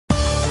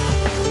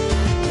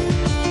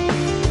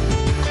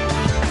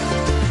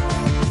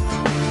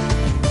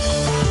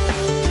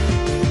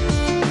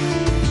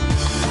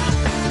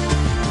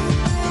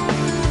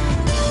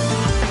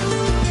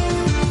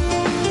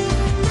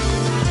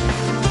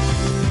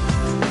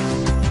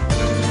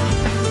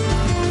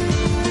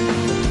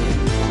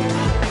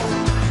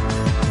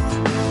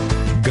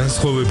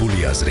განსხვავებული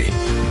აზრი.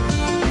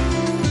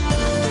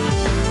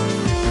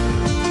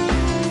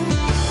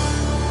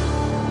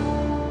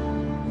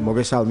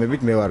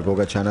 მოგესალმებით, მე ვარ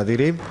გოგა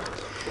ჩანადირი.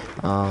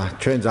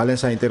 ჩვენ ძალიან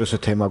საინტერესო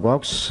თემა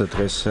გვაქვს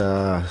დღეს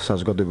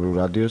საზოგადოებრივ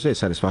რადიოზე, ეს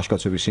არის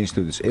ვაჟკაცობის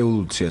ინსტიტუტის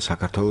ევოლუცია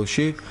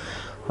საქართველოში.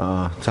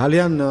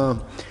 ძალიან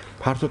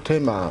ფართო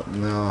თემა,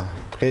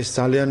 დღეს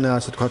ძალიან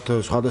ასე ვთქვათ,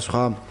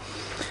 სხვადასხვა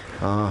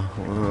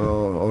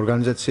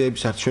ორგანიზაციები,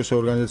 საერთაშორისო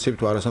ორგანიზაციები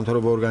თუ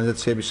არასამთავრობო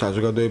ორგანიზაციები,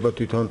 საზოგადოება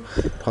თვითონ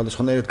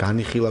სხვადასხვანაირად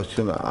განიხილავს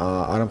თვითონ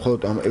არა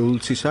მხოლოდ ამ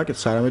ევოლუციის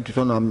საკითხს, არამედ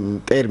თვითონ ამ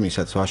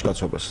ტერმინსაც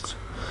ვაჟკაცობასაც.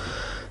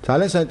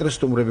 ძალიან საინტერესო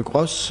სტუმრები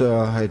ყავს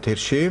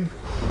ეთერში.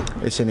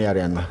 ესენი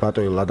არიან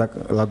ბატონი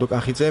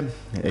ლადოკახიძე,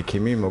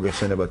 ექიმი,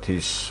 მოგეხსენებათ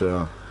ის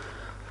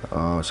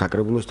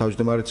საკრებულოს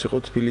თავმჯდომარეც იყო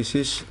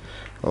თბილისის.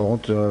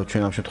 ოღონდ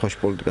ჩვენ ამ შემთხვევაში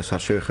პოლიტიკას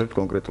არ შევეხებთ,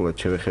 კონკრეტულად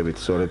შევეხებით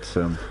სწორედ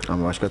ამ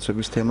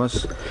ვაჟკაცობის თემას.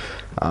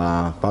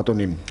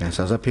 ბატონი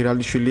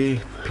საზაფირალიშვილი,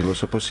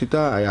 ფილოსოფოსი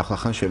და აი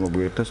ახლახან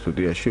შემოგვიერთდა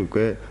სტუდიაში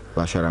უკვე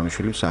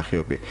ლაშარამიშვილის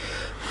მსახიობი.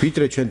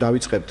 ვიდრე ჩვენ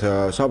დავიწყებთ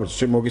საუბარს,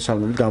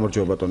 მოგესალმებით,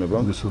 გამარჯობა ბატონებო.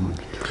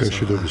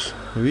 მოგესალმებით.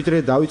 ვიდრე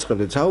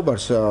დავიწყებთ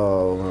საუბარს,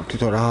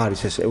 თვითონ რა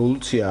არის ეს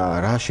ევოლუცია,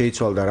 რა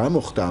შეიცვალა და რა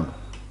მოხდა?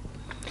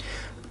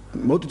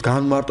 მოდით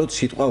განმარტოთ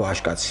სიტყვა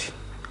ვაჟკაცი.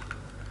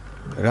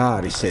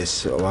 რა არის ეს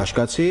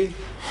ვაჟკაცი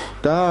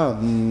და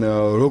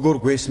როგორ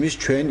გვესმის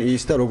ჩვენ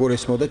ის და როგორ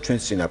ესმოდა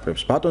ჩვენს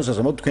წინაპრებს. ბატონსა,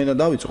 მოდით თქვენა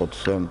დავიწყოთ.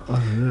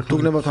 თუ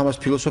გნებავთ ამას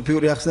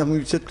ფილოსოფიური ახსნა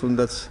მივიცეთ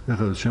თუნდაც.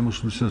 ეხლა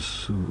შემოსვლისას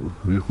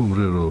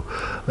ვიხუმრე, რომ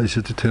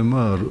ესეთი თემა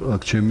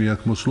აქ ჩემი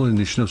აქ მოსვლა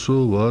ნიშნავს,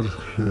 რომ ვარ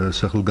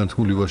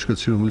სახელგანთქმული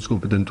ვაჟკაცი, რომელიც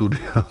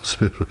კომპეტენტურია ამ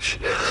სფეროში.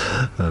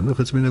 მე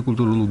ხა წმინდა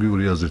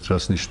კულტუროლოგიური აზრით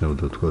რას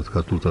ნიშნავდა, თქვა,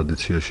 ქართულ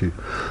ტრადიციაში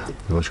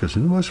ვაჟკაცი.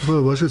 ნუ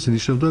ვაჟკაცი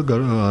ნიშნავდა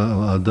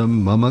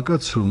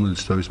მამაკაცს, რომელიც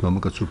თავის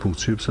მამაკაცურ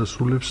ფუნქციებს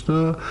ასრულებს და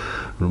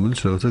რომელიც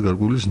რაღაცა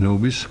გარკვეული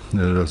ზნეობის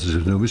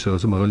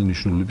რაღაცა მაღალი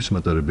ნიშნულების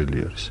მატარებელი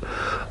არის.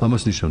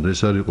 ამას ნიშნავდა,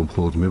 ეს არ იყო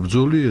მხოლოდ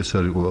მებრძოლი, ეს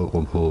არ იყო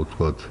მხოლოდ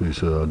თქვათ ის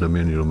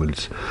ადამიანი,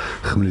 რომელიც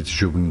ხმლით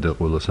ჯობნიდა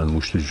ყველას ან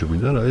მუშტით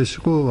ჯობნიდა, რა, ეს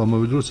იყო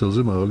ამავე დროს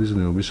ძალზე მაღალი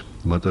ზნეობის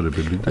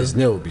მატარებელი და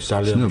ზნეობის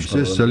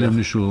ეს ძალიან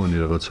მნიშვნელოვანი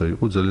რაღაცა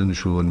იყო, ძალიან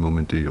მნიშვნელოვანი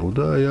მომენტი იყო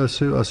და აი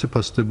ასე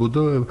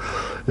ფასდებოდა.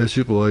 ეს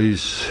იყო აი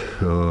ის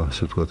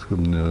ასე ვთქვათ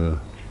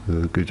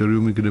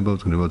კრიტერიუმი,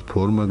 გნებავთ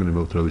ფორმა,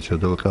 გნებავთ რა ვიცი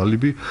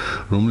გადაყალიბი,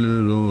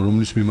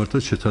 რომლის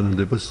მიმართაც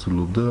შეთანადებას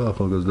ცდილობდა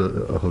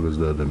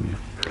ახალგაზრდა ადამიანი.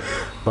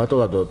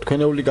 ბატონო,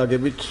 თქვენეული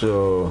გაგებით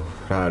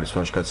რა არის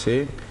ვაჟკაცი?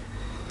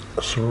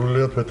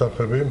 სრულიად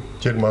ვეთანხმები.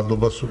 ჯერ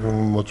მადლობას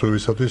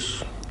მოწვევისათვის,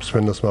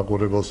 მსმენელს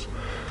მაყურებელს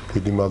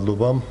დიდი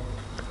მადლობა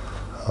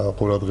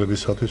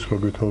ყურადღებისათვის, რომ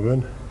გვითხოვენ.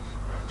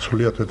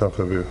 სრულიად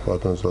ვეთანხმები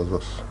ბატონ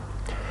ზაზას.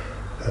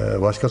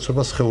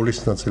 ვაჟკაცობა სხეულის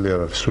ნაწილი არ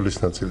არის, სულის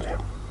ნაწილია.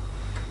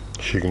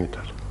 შიგნით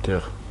არის.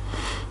 დიახ.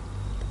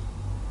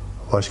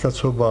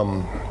 ვაჟკაცობა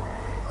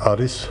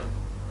არის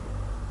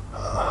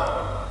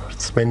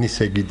რწმენის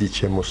ეგიდით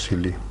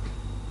შემოსილი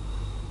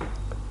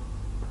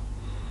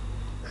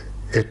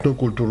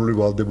ეთნოკულტურული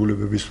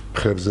ვალდებულებების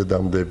მხებზე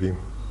დამდები,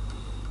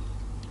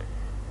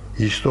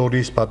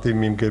 ისტორიის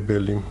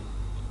პატივმიმგებელი,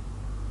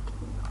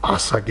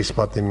 ასაკის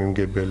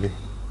პატივმიმგებელი,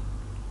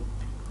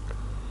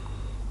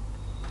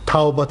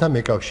 თაობათა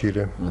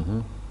მეკავშირე,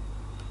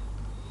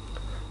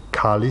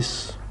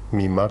 ქალის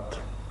მიმართ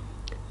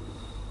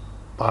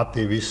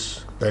პატივის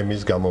და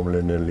იმის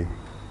გამომლენელი,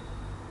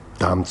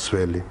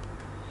 დამცველი.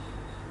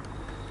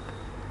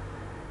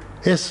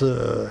 ეს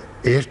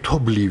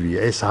ერთობლივია,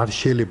 ეს არ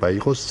შეიძლება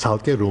იყოს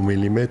ცალკე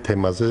რომელიმე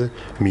თემაზე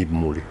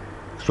მიბმული.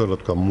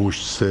 სწორად თქვა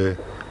მუშტზე,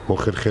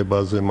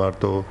 მოხერხებაზე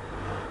მარტო.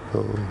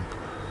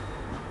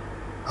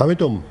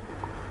 ამიტომ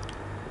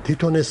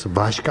თვითონ ეს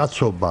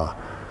ვაჟკაცობა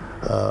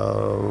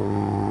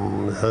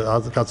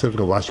კაცებს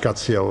რომ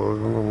ვაჟკაცია,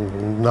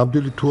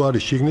 ნამდვილი თუ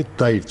არის შიგნით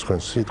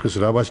დაირწყვენს, იტყვის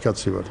რა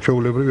ვაჟკაცი ვარ,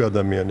 ჩვეულებრივი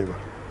ადამიანი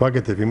ვარ.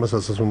 ვაკეთებ იმას,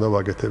 რასაც უნდა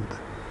ვაკეთებდე.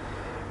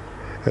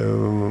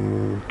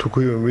 თუ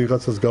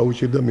ვიღაცას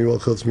გაუჭირდა, მივალ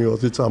ხელს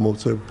მივალწი,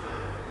 წამოვწევ.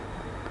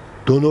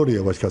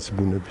 დონორია ვაჟკაცი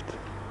ბუნებით.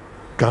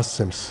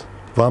 გასცემს,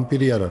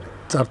 ვამპირი არ არის,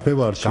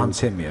 წართმევა არ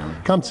გამცემია.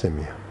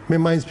 გამცემია. მე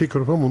მაინც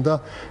ფიქრობ, რომ უნდა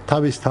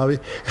თავი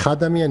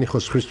ადამიანი ხო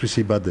სხვისთვის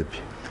იბადები.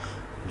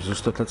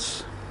 ზუსტადაც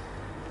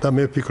და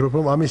მე ვფიქრობ,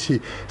 რომ ამისი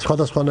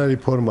სხვადასხვანაირი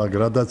ფორმა,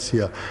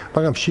 გრადაცია,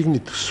 მაგრამ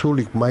შიგნით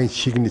სული, მაინც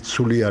შიგნით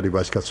სული არის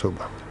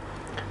ვაჟკაცობა.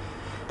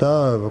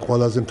 და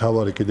ყველაზე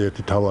მთავარი კიდე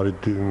ერთი მთავარი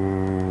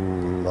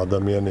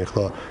ადამიანი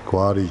ახლა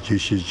გვარი,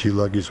 ჯიშის,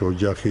 ჯილაგის,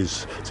 ოჯახის,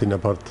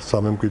 წინაპართ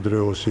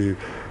სამემკვიდრეოსი,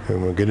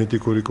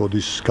 გენეტიკური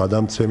კოდის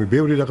გადამცემი,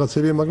 ბევრი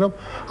რაღაცებია, მაგრამ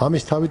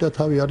ამის თავი და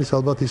თავი არის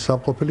ალბათ ის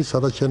სამყოფელი,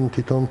 სადაც შენ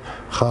თვითონ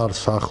ხარ,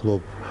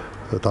 სახლობ,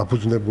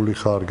 დაფუძნებული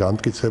ხარ,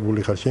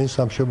 განმტკიცებული ხარ, შენ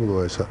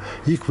სამშობლოა ესა.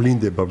 იქ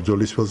ვლინდება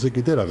ბრძოლისველზე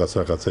კიდე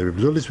რაღაცები.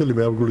 ბრძოლისველი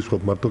მე არ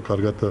გულისხმობ მარტო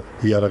კარგად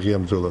იარაღია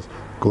ბრძოლას,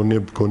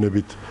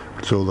 გონებით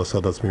ბრძოლა,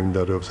 სადაც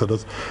მიმდინარეობს,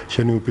 სადაც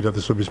შენი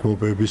უპირატესობის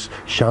მოპოვების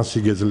შანსი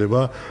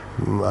გეძლება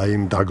აი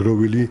იმ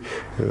დაგროვილი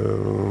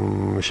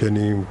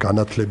შენი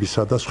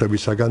განათლებისა და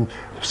სხვებისაგან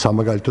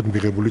სამაგალითოდ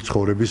მიღებული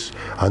ცხოვრების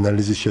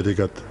ანალიზის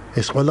შედეგად.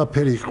 ეს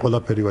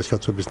ყველაფერი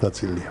ვაჟკაცობის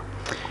ნაწილია.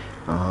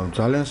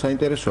 ძალიან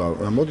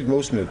საინტერესოა. მოდით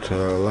მოვუსმინოთ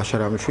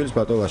ლაშარამიშვილის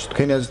ბატონს.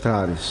 თქვენი აზრით რა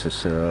არის ეს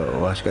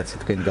ვაჟკაცი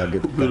თქვენი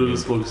გაგება?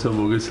 პირველს ყოვლისა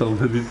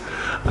მოგესალმებით.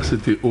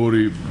 ასეთი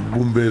ორი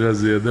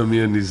ბუმბერაზე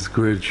ადამიანის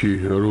გვერდში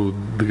რო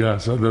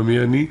დგას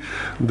ადამიანი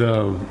და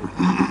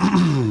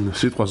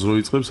სიტყვას რო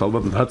იწყებს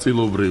ალბათ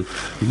ნაწილობრივ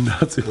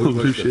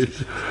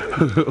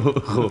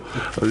ხო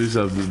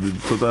ისა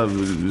ცოტა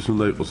ის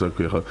უნდა იყოს რა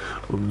ქვია ხა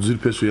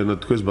ძირფესვიანად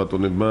თქვენს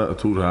ბატონებმა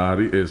თუ რა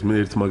არის ეს მე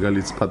ერთ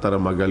მაგალითს პატარა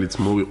მაგალითს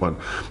მოვიყვან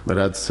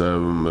რაც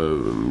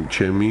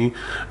ჩემი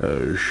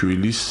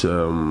შვილის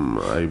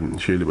აი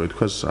შეიძლება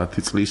ითქვას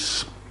 10 წლის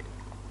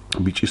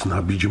ბიჭის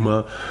ნაბიჯმა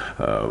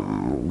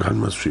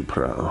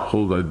განმასვიფრა ხო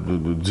და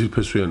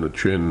ძირფესვიანად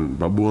ჩვენ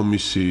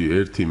ბაბუამისი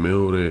ერთი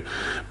მეორე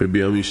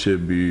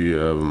ბებიამისები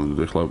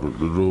ეხლა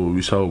რო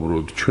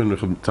ვისაუბროთ ჩვენ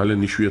ძალიან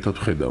იშვიათად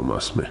ვხედავ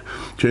მას მე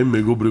ჩემი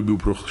მეგობრები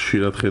უფრო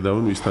ხშირად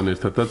ხედავენ ვისთან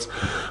ერთადაც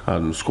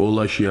ან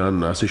სკოლაში ან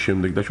ასე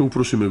შემდეგ და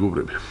უფროსი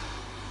მეგობრები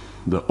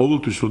და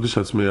ყოველთვის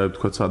როდესაც მე აი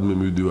თქვა სადმე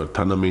მივდივარ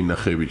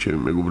თანამეინახები ჩემი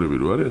მეგობრები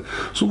რო არის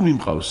სულ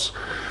მიმყავს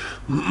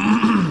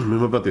მე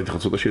მაპატეთ ხა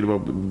ცოტა შეიძლება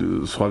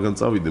სხვაგან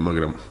წავიდე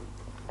მაგრამ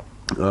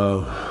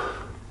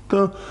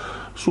და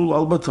სულ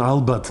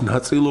ალბათ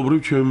ნაწილობრივ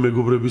ჩემი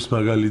მეგობრების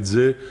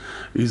მაგალითზე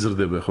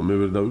იზრდება ხო მე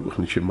ვერ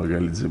დავიყვეხნი ჩემი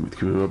მაგალითზე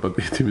მეთქი მე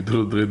მაპატეთ იმიტომ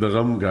რომ დღე და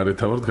ღამ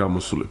გარეთა ვართ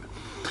გამოსულები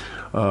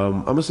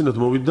ამასინათ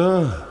მოვიდა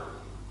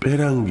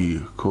პერანგი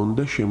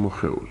ქონდა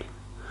შემოხეული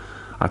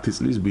 10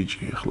 წლის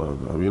ბიჭი ახლა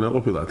ვინ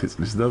აყოფილა 10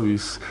 წლის და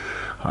ვის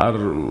არ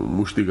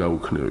მუშტი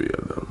გაუქნევია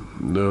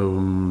და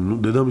ნუ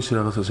დედამისი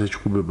რაღაცას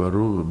ეჭუბება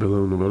რომ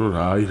ბელავნება რომ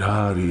რა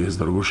არის ეს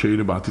და როგორ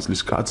შეიძლება 10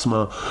 წლის კაცმა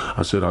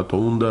ასე რატო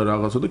უნდა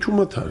რაღაცა და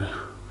ჩუმად არის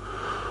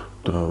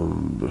და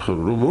ახლა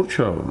რომ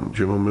მორჩა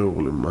ჩემო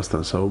მეუღლე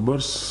მასთან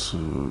საუბარს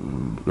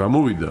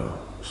გამოვიდა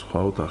სხვა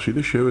ოთახში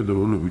და შევედა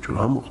რომ ბიჭო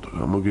რა მოხდა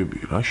გამოგები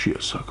რაშია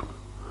საქმე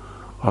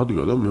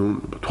ადგა და მე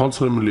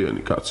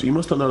თვალცრემლიანი კაცი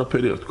იმასთან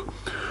არაფერი არ თქვა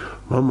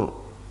მამა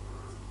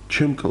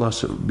ჩემ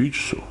კლასელ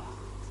ბიჭსო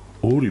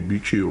ორი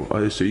ბიჭიო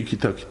აი ესე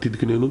იქით-აქით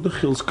თითქნენო და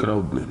ხელს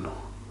კრავდნენო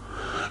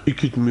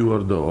იქით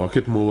მივარდაო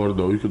აქეთ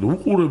მოვარდაო იქით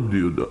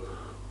უყურებდიო და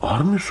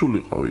არ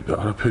მისულიყავი და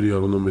არაფერი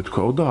არ უნდა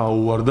მეთქვაო და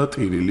აუვარდა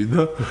ტირილი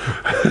და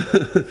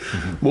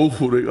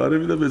მოვხურე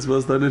კარები და მეც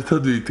მასთან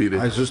ერთად ვიტირე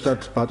აი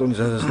ზუსტად ბატონი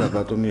ზაზას და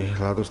ბატონი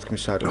ლადოს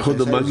თქმის არის ხო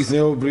და მაგის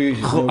ნეობრი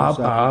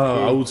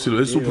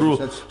აუცილებლად ეს უფრო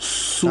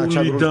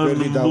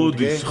სულიდან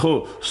მოდის ხო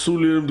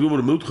სულიერ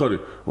მდგომარე მე ვთხარი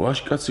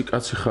ვაჟკაცი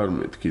კაცი ხარ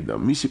მეთქი და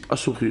მისი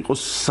პასუხი იყო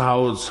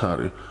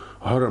საოცარი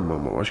არა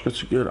მამა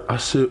ვაჟკაცი კი არა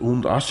ასე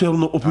არ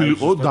უნდა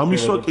ყოფილიყო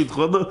დამისვა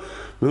კითხვა და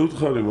მე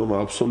ვთხარი მამა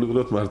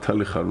აბსოლუტურად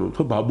მართალი ხარ მე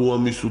ვთქვა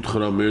ბაბუამის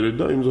უთხრა მერე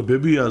და იმის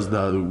ბებიას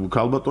და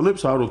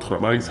ქალბატონებს არ უთხრა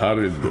მაინც არ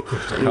ეძო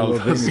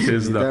ქალბატონს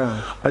ეს და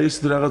აი ეს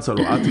რაღაცა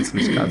რომ 10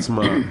 წლის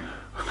კაცმა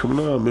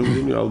ხმნა მე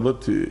მგონი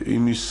ალბათ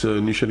იმის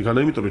ნიშანი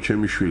განა იმიტომ რომ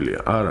ჩემი შვილია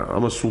არა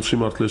ამას სულ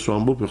სიმართლეს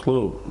ვამბობ ეხლა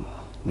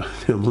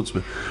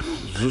მოწმე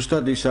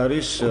ზუსტად ის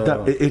არის და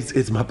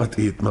ეს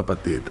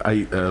მაპატიეთ აი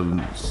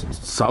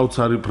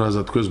საოცარი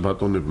ფრაზა თქვენს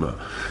ბატონებმა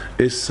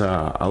ეს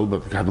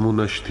ალბათ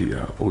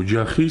გადმონაშთია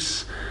ოჯახის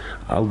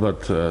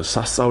ალბათ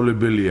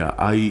სასწავლებელია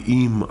აი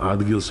იმ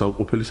ადგილს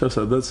ავყოფილისა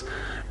სადაც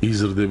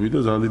იზრდები და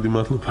ძალიან დიდი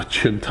მადლობა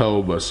ჩემ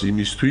თაობას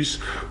იმისთვის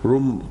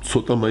რომ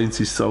ცოტა მაინც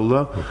ისწავლა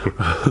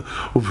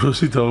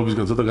უფროსი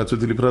თაობისგან ცოტა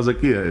გაწვეთილი ფრაზა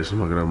კია ეს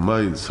მაგრამ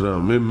მაინც რა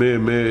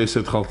მე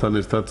ესეთ ხალხთან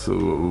ერთად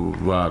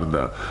ვარ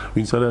და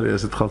ვინც არ არის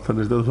ასეთ ხალხთან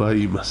ერთად ვაი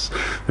იმას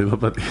მე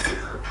მაპატიეთ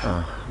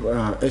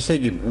ესე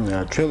იგი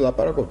ჩვენ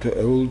ლაპარაკობთ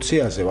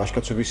ევოლუციაზე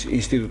ვაჟკაცობის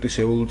ინსტიტუტის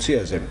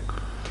ევოლუციაზე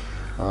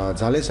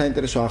ძალიან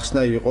საინტერესო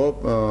ახსნა იყო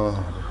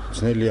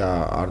ძნელია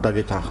არ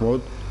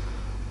დაგეთანხმოთ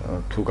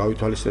თუ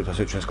გავითვალისწინებთ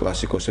ასე ჩვენს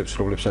კლასიკოსებს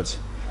რომლებსაც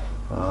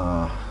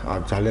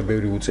ძალიან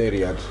ბევრი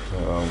უწერიათ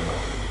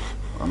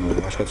ამ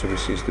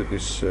ვაჟკაცობის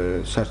ინსტიტუტის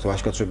საერთო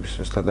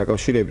ვაჟკაცობისთან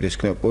დაკავშირებით ეს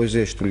იქნება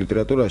პოეზიაში თუ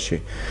ლიტერატურაში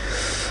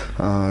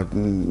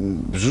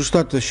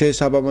ზუსტად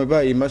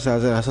შეესაბამება იმას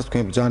რასაც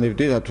თქვენ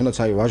ბრძანებდით თუნდაც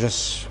აი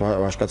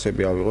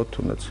ვაჟკაცები ავიღოთ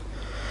თუნდაც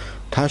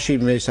თაში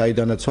მე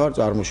საიდანაც ვარ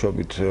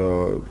წარმოშობით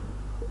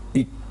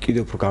იქ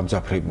კიდევ უფრო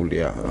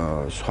გამძაფრებულია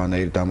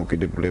სხვანაირი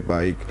დამოკიდებულება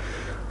იქ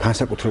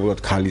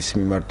განსაკუთრებულად ქალის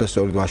მიმართ და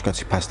სწორედ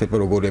ვაჟკაცი ფასდება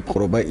როგორ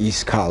ეპყრობა ის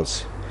ქალს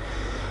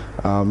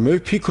მე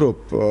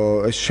ვფიქრობ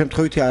ეს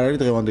შემთხვევითი არ არის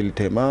დღევანდელი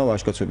თემა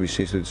ვაჟკაცობის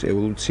ინსტიტუტის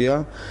ევოლუცია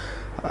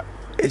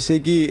ესე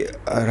იგი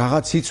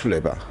რაღაც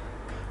იცვლება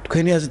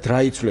თქვენი აზრით რა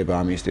იცვლება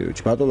ამ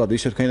ინსტიტუტში ბატონად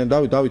ისე თქვენ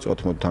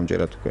დავიწყოთ მოდით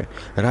ამჯერად თქვენ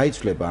რა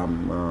იცვლება ამ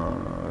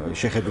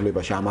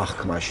შეხედულებაში ამ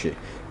აღქმაში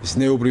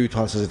ზნეობრივი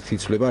თვალსაზრისით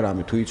იცვლება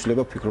რამე თუ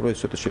იცვლება ვფიქრობ რომ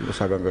ეს ცოტა შეიძლება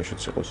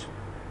საგანგაშოც იყოს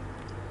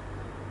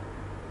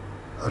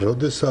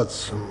როდესაც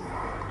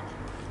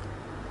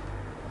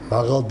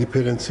მაღალ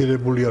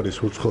დიფერენცირებული არის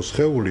უცხო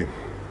სხეული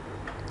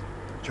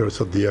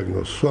როცა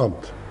დიაგნოზს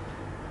ვამთ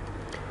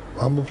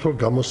ამბობთ რომ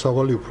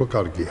გამოსავალი უფრო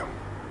კარგია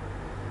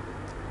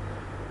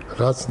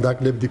რაც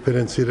ნაკლებ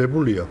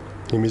დიფერენცირებულია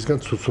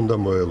იმისგან ცუც უნდა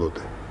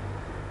მოელოდე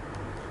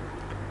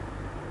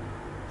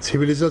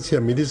ცივილიზაცია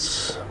მიდის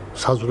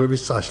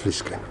საზღვრების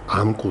წაშლისკენ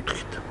ამ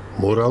კუთხით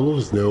მორალურ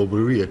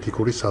ზნეობრივი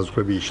ეთიკური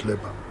საზღვრები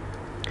იშლება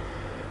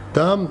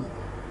და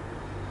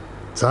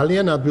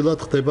ძალიან ადვილად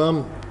ხდება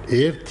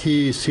ერთი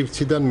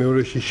სივრციდან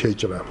მეორეში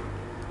შეჭრა.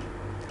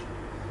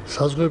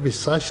 საზღვრების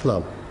წაშლა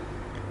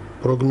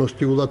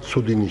პროგნოსტიკულად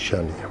ცუდი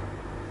ნიშანია.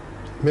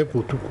 მე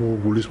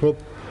გულისხმობ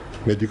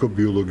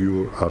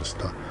მედიკო-ბიოლოგიურ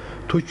არსთა.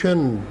 თუ ჩვენ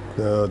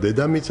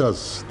დედამიწას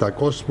და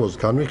კოსმოსს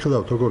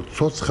განვიხილავთ როგორც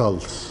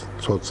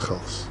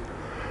ცოცხალს,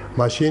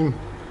 მაშინ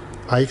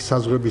აი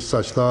საზღვრების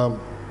წაშლა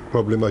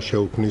პრობლემა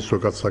შეუქმნის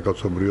როგორც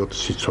საკაცობრიოდ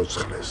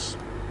სიცოცხლეს.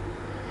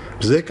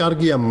 მზე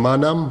კარგია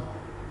მანამ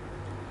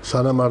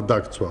სანამ არ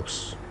დაგწვავს.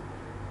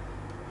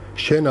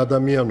 შენ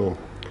ადამიანო,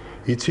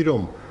 იცი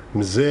რომ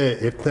მზე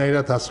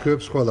ერთნაირად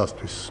ასხივებს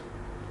ყველასთვის.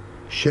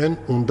 შენ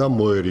უნდა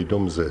მოერიდო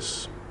მზეს.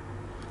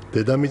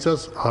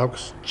 დედამიწას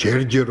აქვს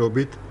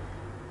ჯერჯერობით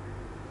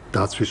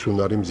დაცვის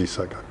უნარი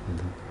მზისაგან.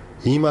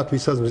 იმათ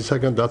ვისაც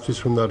მზისაგან დაცვის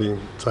უნარი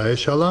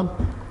წაეშალა,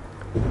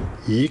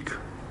 იქ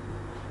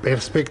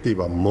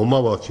პერსპექტივა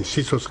მომავალში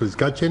სიცოცხლის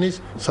გაჩენის,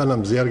 სანამ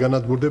მზე არ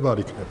განადგურდება არ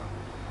იქნება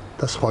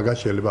და სხვაგან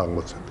შეიძლება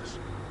აღმოცენდეს.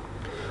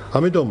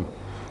 ამიტომ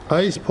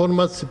აი ეს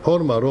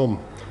ფორმა რომ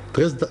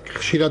დღეს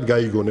ხშირად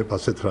გაიგონებ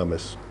ასეთ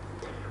რამეს.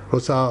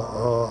 როცა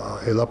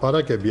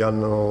ელაპარაკები ან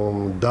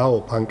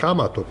დაობ ან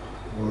კამათობ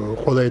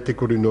ყველა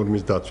ეთიკური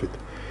ნორმის დაცვით.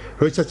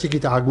 როდესაც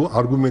იქით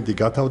არგუმენტი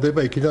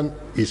გათავდება, იქიდან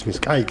ისმის,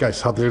 კაი,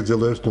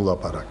 სადღეგრძელოებს ნუ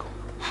ლაპარაკო.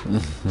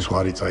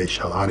 სხვარი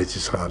წაიშალა, არ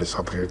იცის რა არის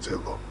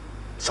სადღეგრძელო.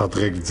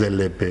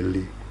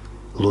 სადღეგრძელებელი,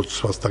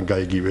 ლოცვასთან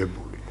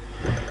გაიგივებული.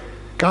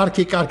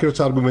 კარგი,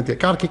 როცა არგუმენტია,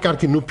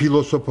 კარგი, ნუ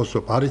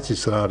ფილოსოფოსობ, არ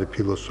იცის რა არის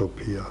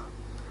ფილოსოფია.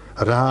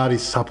 რა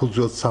არის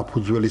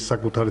საფუძველი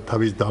საკუთარი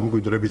თავის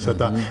დამკვიდრებისა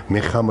და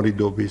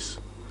მეხამრიდობის.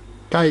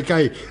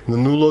 კაი,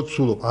 ნუ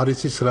ლოცულობ, არ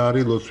იცის რა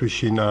არის ლოცვის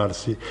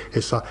შინაარსი.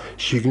 ესა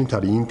შიგნით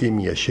არის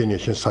ინტიმია, შენია,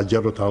 შენ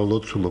საჯაროდ არ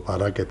ლოცულობ,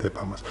 არ აკეთებ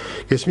ამას.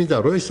 გესმის და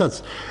როდესაც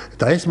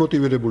და ეს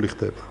მოტივირებული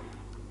ხდება.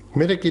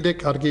 მე კიდე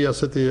კარგი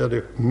ასეთი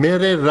არის, მე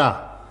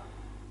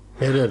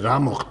რა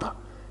მოხდა?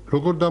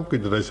 როგორ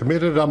დამკვიდრა ეს? მე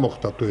რა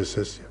მოხდა თუ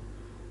ესეა?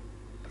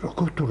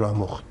 როგორ თუ რა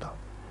მოხდა?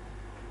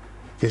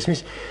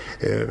 გესმის,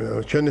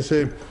 ჩვენ ესე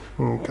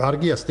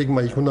კარგია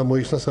სტიგმა იქ უნდა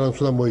მოიხსნას, რა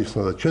უნდა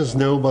მოიხსნა და ჩვენ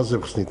ზნეობაზე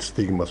ვხსნით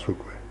სტიგმას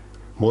უკვე.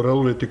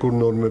 მორალურ-ეთიკურ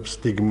ნორმებს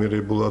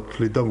სტიგმირებულად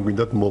ვთვლით და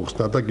გვინდათ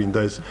მოხსნა და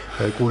გინდა ეს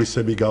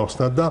კულისები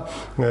გავხსნა და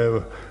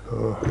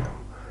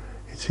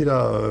იცი რა,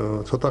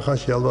 ცოტა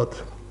ხანში ალბათ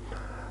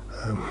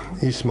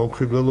ის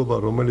მომხიბლელობა,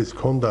 რომელიც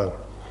ჰქონდა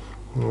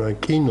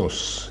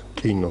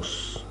კინოს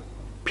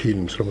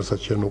ფილმს, რომელსაც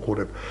შენ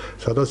უყურებ,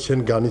 სადაც შენ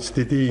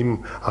განიცდიდი იმ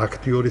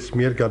აქტიორის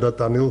მიერ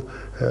გადატანილ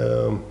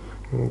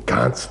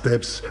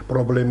განცდებს,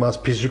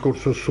 პრობლემას, ფიზიკურ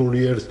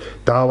სულიერს,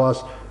 დავას.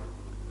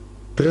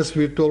 დღეს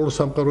ვირტუალურ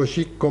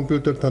სამყაროში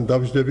კომპიუტერთან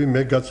დავიჯდები,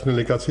 მე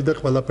გაცნილი კაცი და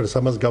ყველაფერს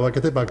ამას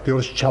გავაკეთებ,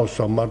 აქტიორს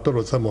ჩავსვამ მარტო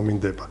როცა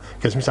მომინდება.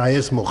 გესმის, აი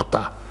ეს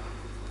მოხდა.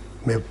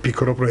 მე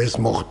ვფიქრობ, რომ ეს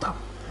მოხდა.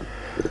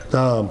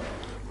 და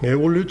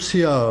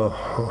ევოლუცია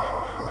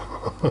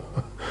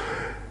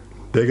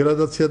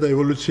დეგრადაცია და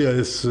ევოლუცია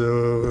ეს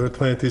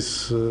ერთმანეთის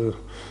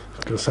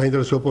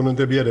საინტერესო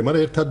ოპონენტები არიან,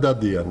 მაგრამ ერთად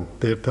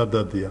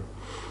დადიან.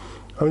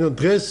 ამიტომ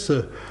დღეს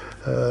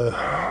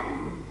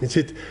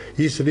იცით,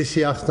 ის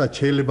რისი ახსნა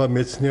შეიძლება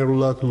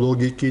მეცნიერულად,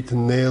 ლოგიკით,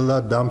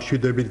 ნელა,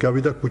 დამშვიდებით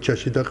გავიდა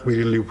ქუჩაში და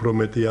ყვირილი უფრო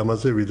მეტი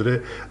ამაზე, ვიდრე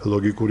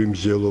ლოგიკური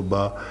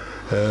მსჯელობა.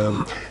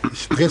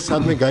 დღეს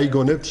სადმე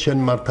გაიგონებთ, შენ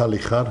მართალი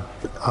ხარ,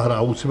 არა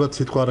აუცილებლად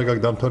სიტყვა არა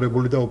გაქვს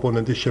დამთავრებული და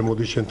ოპონენტი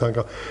შემოდის შენთან.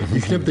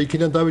 იქნებ და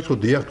იქიდან დავიწყო,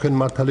 დიახ, თქვენ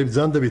მართალი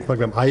ბრძანდებით,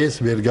 მაგრამ აი ეს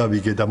ვერ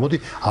გავიგე და მოდი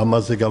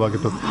ამაზე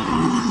გავაკეთოთ.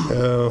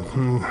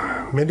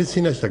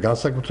 მედიცინაში და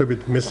განსაკუთრებით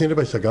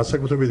მეცნიერებაში და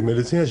განსაკუთრებით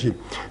მედიცინაში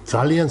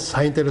ძალიან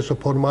საინტერესო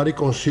ფორმა არის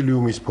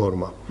კონსილიუმის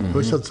ფორმა.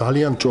 როდესაც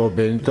ძალიან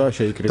ჭობენ და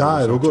შეიკრიბებენ. და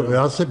როგორ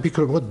ასე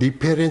ფიქრობ,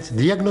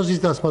 დიაგნოზის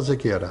დასმაზე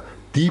კი არა.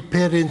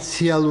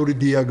 დიფერენციალური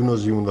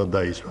დიაგნოზი უნდა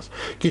დაისვას.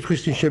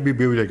 კითხვის ნიშნები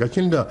ბევრია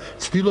გაჩენილი და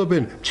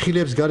ცდილობენ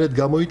ჩხილებს გარეთ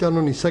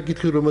გამოიტანონ ის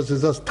საკითხი,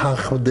 რომელზეც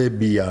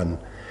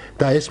თანხმდებიან.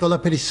 და ეს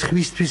ყველაფერი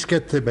სხვისთვის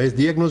კეთდება, ეს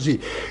დიაგნოზი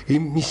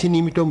ისინი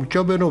იმიტომ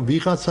ჭობენ, რომ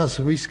ვიღაცას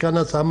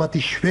ვისგანაც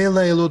ამათი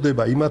შველა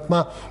ელოდება, იმათმა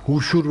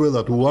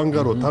უშურველად,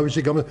 უანგაროდ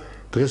თავისი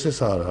დღეს ეს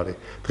არ არის.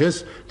 დღეს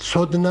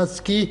ცოდნაც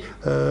კი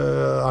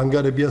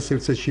ანგარებიან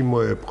სივრცეში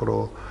მოეპყრო.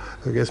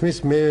 გესმის,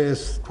 მე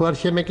თუ არ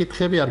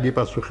შემეკითხები, არ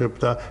გიპასუხებ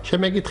და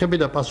შემეკითხები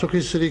და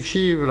პასუხის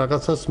რიგში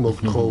რაღაცას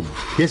მოგთხოვ.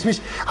 გესმის,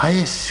 აი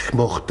ეს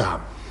მოხდა.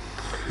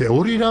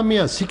 ორი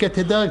რამეა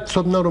სიკეთე და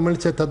ცოდნა,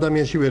 რომელიც ერთ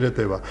ადამიანში ვერ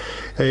ეტევა.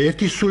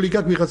 ერთი სული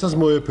გაქვს ვიღაცას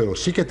მოეფერო,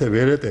 სიკეთე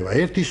ვერ ეტევა.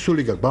 ერთი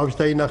სული გაქვს, ბავშვს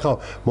დაინახავ,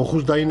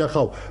 მოხუს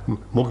დაინახავ,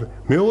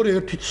 მეორე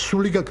ერთი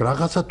სული გაქვს,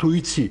 რაღაცა თუ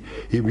იცი,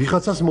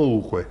 ვიღაცას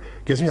მოუყვე.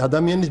 გესმის,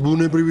 ადამიანის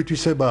ბუნებრივი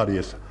თვისება არის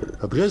ეს.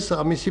 და დღეს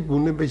ამისი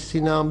ბუნების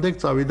წინააღმდეგ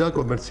წავიდა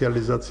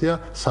კომერციალიზაცია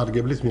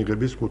სარგებლის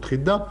მიღების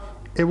კუთხით და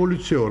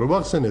ევოლუცია რო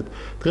ვახსენეთ,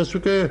 დღეს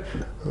უკვე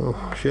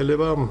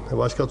შეიძლება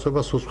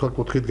ვაჟკაცობას სხვა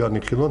კუთხით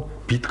განიხილონ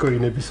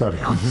ბიტკოინების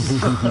არიქოს.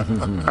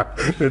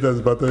 მეტად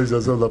ბატონის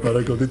ასე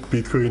ლაპარაკობდით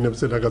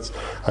ბიტკოინებზე რაღაც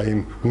აი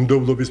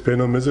უნდობლობის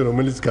ფენომენზე,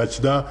 რომელიც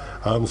გაჩნდა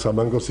ამ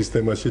საბანკო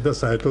სისტემაში და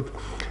საერთოდ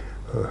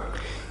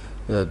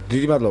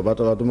დიდი მადლობა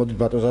ბატონო, მოდით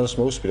ბატონს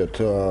მოусპირებთ.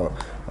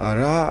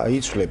 რა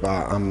იცვლება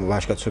ამ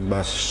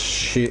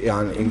ვაჟკაცობაში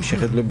ან იმ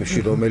შეხედულებებში,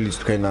 რომელიც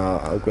თქვენ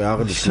უკვე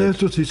აღნიშნეთ?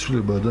 საერთოდ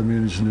იცვლება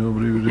ადამიანის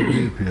ზნეობრივი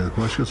რელიეფი, აქ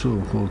ვაჟკაცობა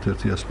მხოლოდ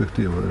ერთი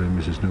ასპექტია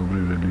იმის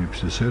ზნეობრივი რელიეფის.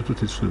 საერთოდ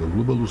იცვლება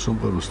გლობალურ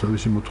სამყაროს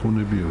თავისი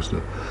მოთხოვნები აქვს და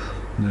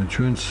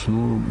ჩვენს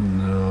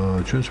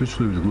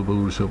ვიცვლებით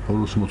გლობალური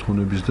სამყაროს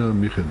მოთხოვნების და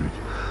მიხედვით.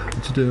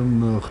 იცით,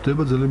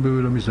 ხდება ძალიან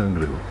ბევრი რამის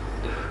დანგრევა.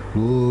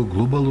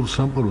 გლობალურ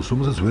სამყაროს,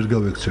 რომელსაც ვერ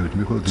გავექცევით,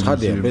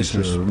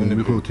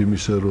 მიხვდებით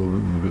იმისა,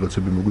 რომ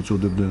ვიღაცები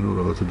მოგვიწოდებდნენ, რომ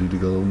რაღაცა დიდი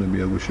გალავნები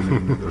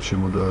აგვეშინებდნენ,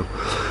 გარშემო და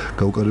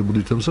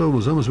გავკარებოდით ამ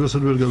საუბრს, ამას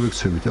ვერასად ვერ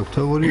გავექცევით. აქ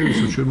თავარი არის,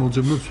 რომ ჩვენ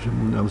მოვძებნოთ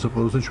ამ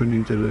სამყაროსთან ჩვენი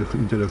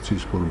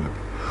ინტერაქციის ფორმები.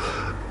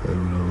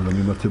 რა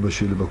მიმართება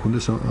შეიძლება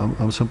ქონდეს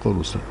ამ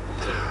სამყაროსთან.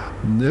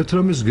 ერთ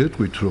რამეს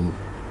გეტყვით, რომ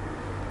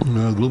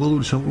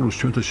გლობალური სამყაროს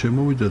ჩვენთან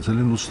შემოვიდა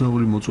ძალიან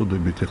უცნაური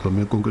მოწოდებით. ეხლა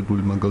მე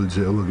კონკრეტული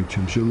მაგალითზე ავაგებ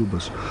ჩემს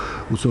შევლობას.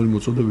 უცნაური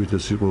მოწოდებით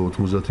ეს იყო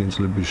 90-იანი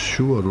წლების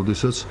შუა,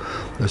 როდესაც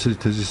ასეთი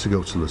თეზისი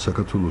გავრცელდა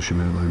საქართველოში.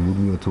 მე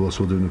მუდმივად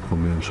ვასვადევნებ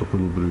ხოლმე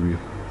სოფელობრივი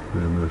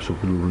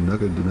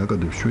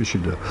ნაკადებს ჩვენში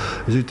და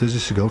ესეთი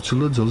თეზისი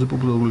გავრცელდა, ძალზე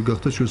პოპულარული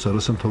გახდა ჩვენს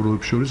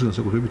არასამთავროებს შორის,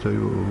 განსაკუთრებით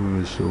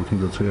ეს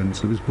 90-იანი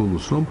წლების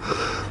ბოლოს, რომ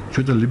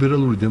ჩვენთან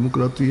ლიბერალური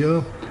დემოკრატია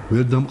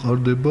ვერ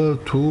დამყარდება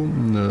თუ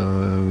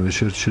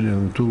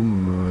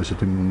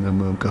ესეთი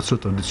მკაცრად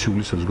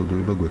ტრადიციული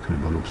საზოგადოება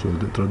გვექნება, რომ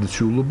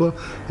ტრადიციულობა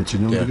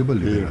ეწინააღმდეგება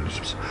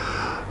ლიბერალიზმს.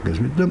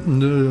 გასმით და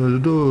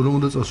რომ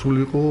უნდა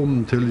წასულიყო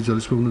მთელი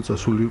ძალისხმევა უნდა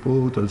წასულიყო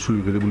ტრადიციული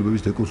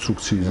ღირებულებების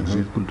დეკონსტრუქციის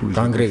გზით კულტურის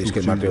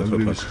განგრევისკენ მარტივად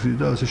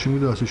და ასე შემდეგ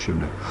და ასე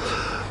შემდეგ.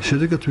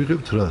 შედეგად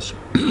ვიღებთ რას?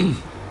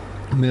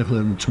 მე ახლა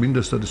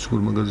წმინდა სტატისტიკურ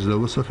მაგალითს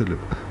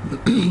დავასახელებ.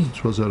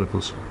 სხვას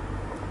არაფერს.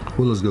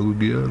 ყველას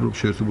გაგვიგია, რომ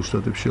შეერთებულ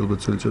შტატებში ალბათ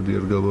წელიწადი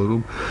არ გავა,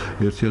 რომ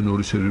ერთი ან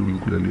ორი სერიული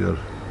მკვლელი არ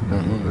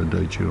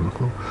დაიჭერონ,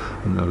 ხო?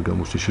 ან არ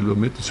გამოსწი შეიძლება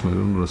მეტიც,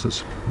 მაგრამ რასაც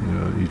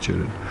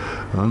იჭერენ.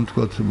 ან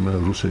თქვათ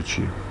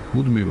რუსეთში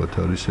მუდმივად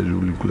არის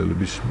სერიული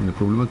მკვლელების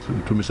პრობლემა,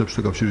 თუმცა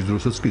საბჭოთა კავშირის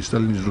დროსაც კი,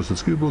 სტალინის დროსაც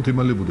კი უბრალოდ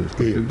იმალებოდა ეს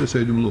ფაქტები და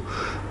საიდუმლო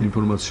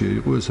ინფორმაცია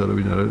იყო, ეს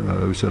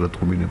არავის არ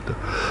ატყობინებდა.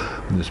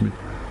 ესმით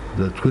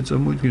და თქვენ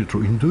წარმოიდგინეთ,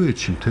 რომ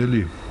ინდოეთში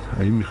მთელი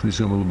აი იმ ხნის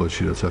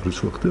განმავლობაში რაც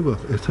აღრიცხვა ხდება,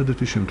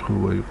 ერთადერთი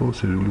შემთხვევა იყო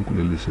სერიული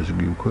მკვლელის ეს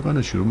იგი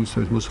ქვეყანაში, რომელიც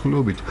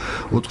მოსახლეობით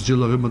 4-ჯერ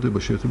აღემატება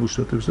შეერთებულ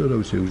შტატებს და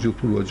რავის 6-ჯერ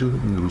თუ 8-ჯერ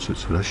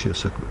რუსეთს. რაშია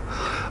საქმე?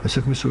 აი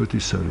საქმე სწორედ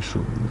ის არის,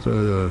 რომ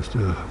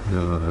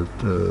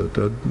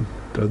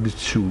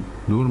ტრადიციულ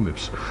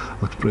ნორმებს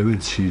აქვს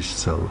პრევენციის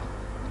ძალა.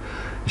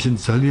 ისინი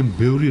ძალიან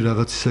ბევრი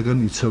რაღაცისაგან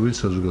იცავენ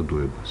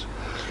საზოგადოებას.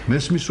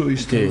 მესმის რომ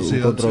ის თემზე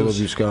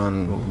კონტროლებისგან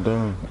და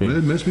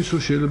მესმის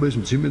რომ შეიძლება ის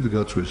მძიმედ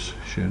გაწვეს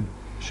შენ.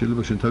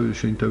 შეიძლება შენ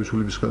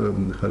თავისუფლების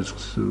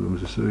ხარისხს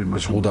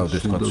იმას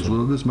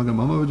უძღვდავდეს, მაგრამ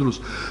ამავე დროს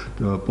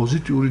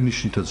პოზიტიური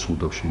ნიშნითაც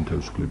უძღვდავს შენ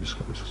თავისუფლების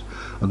ხარისხს.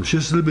 ანუ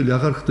შესაძლებელი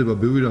აღარ ხდება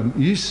ბევრი რამ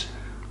ის,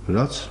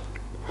 რაც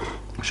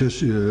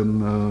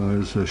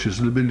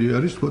შესაძლებელი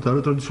არის თქვა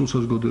არატრადიციულ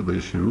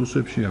საზოგადოებაში,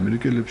 რუსებში,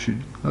 ამერიკელებში,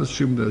 ასე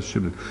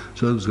შემდეგ,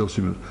 სადაც გავს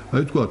იმას.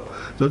 აი თქვა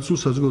ტრადიციულ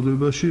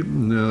საზოგადოებაში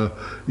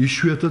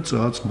იშვიათად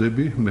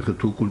წააწყდები, მე ხა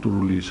თუ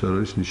კულტურული ის არ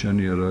არის,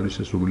 ნიშანი არ არის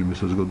ეს რომელიმე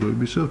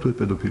საზოგადოებისა, თუ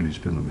პედოფილიის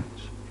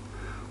ფენომენის.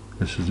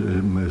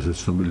 ეს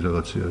ცნობილი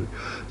რაღაცა არის.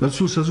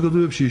 ტრადიციულ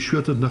საზოგადოებაში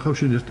იშვიათად ნახავ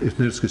შენ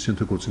ერთ-ერთს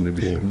კესიანთა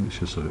ქორწინების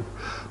შესახებ.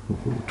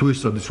 თუ ეს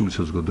ტრადიციული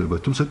საზოგადოება,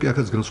 თუმცა კი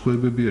აქაც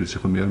განსხვავებები არის,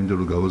 ახლა მე არ მინდა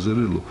რომ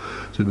გავაზარელო,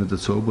 ზედმეტად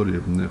საუბარია,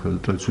 ახლა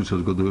ტრადიციული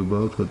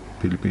საზოგადოებაა, თქვა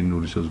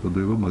ფილიპინური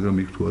საზოგადოება, მაგრამ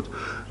იქ თქვა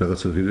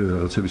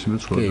რაღაცების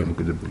იმედს სხვა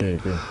დამოკიდებული.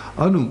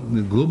 ანუ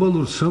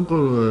გლობალურ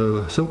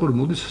სამყარო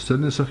მოდის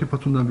ძალიან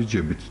სახიფათო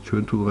ნაბიჯებით.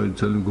 ჩვენ თუ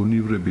ძალიან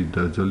გონივრები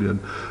და ძალიან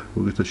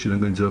უღირთა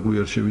შინაგანი ძაღლი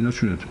არ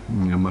შევინაჩვენეთ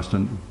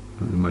მასთან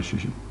მაშინ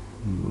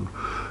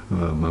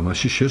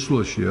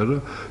შესვლაში არა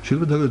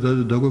შეიძლება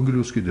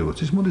დაგვანგრიოს კიდევაც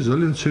ის მოდის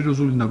ძალიან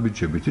სერიოზული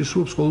ნაბიჯებით ის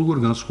სულობს ყოველგვარ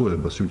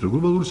განსხვავებას იმიტომ რომ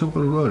გლობალური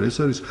სამყარო რა არის ეს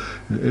არის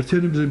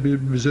ერთიანი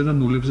მიზერა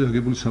ნულებზე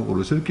აგებული სამყარო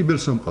ეს არის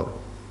კიბერსამყარო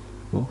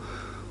ხო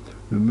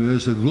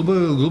ეს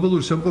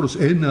გლობალური სამყაროს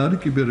ენა არის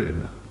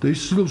კიბერენა და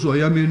ის სულობს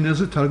აი ამ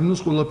ენაზე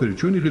თარგმნოს ყველაფერი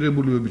ჩვენი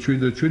ღირებულებები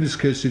ჩვენი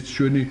სქესით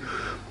ჩვენი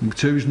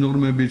ქცევის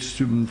ნორმებით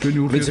ჩვენი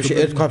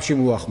ურთიერთობები ერთ ქვაბში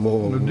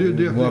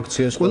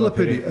მოაქციეს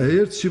ყველაფერი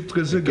ერთ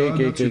სიბრტყეზე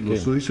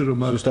გაანაწილოს ისე რომ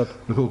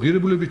ხო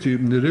ღირებულებითი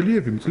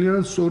რელიეფი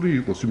მთლიანად სწორი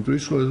იყოს იმიტომ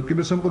ის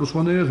კიბერსამყარო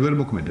სხვანაირად ვერ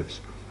მოქმედებს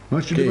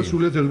მას შეიძლება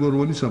სულიად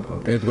ერთგვაროვანი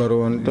სამყარო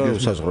ერთგვაროვანი და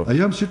უსაზღვრო აი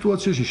ამ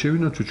სიტუაციაში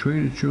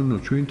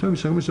შევინაცვლოთ ჩვენ თავის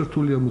სამის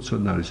რთული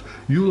ამოცანა არის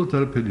იულად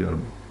არაფერი არ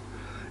მოხდა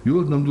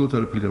იულად ნამდვილად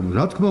არაფერი არ მოხდა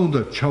რა თქმა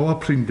უნდა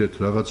ჩავაფრინდეთ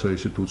რაღაცა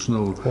ისეთ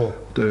უცნაურ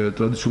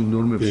ტრადიციულ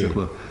ნორმებს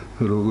ახლა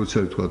როგორც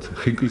არის თქვა,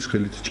 ხინკლის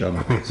ხელით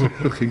ჭამა.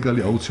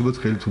 ხინკალი აუცილებლად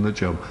ხელით უნდა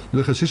ჭამა. ნუ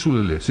ეხლა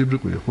სისულელია,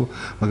 სიბრიყვია, ხო?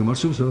 მაგრამ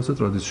არსებობს რაღაცა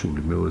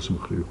ტრადიციული მეორეს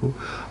მხრივ, ხო?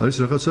 არის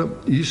რაღაცა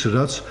ის,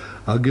 რაც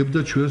აგებდა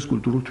ჩვენს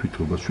კულტურულ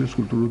თვითობას, ჩვენს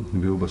კულტურულ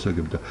მეობას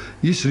აგებდა.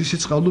 ის რისი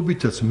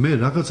წყალობითაც მე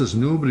რაღაცა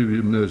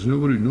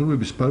ზნეობრივი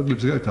ნორმების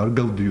პარაგლებს გარეთ არ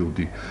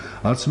გავდიოდი.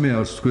 არც მე,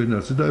 არც თქვენ,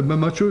 არც და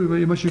მათ შორის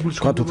იმაში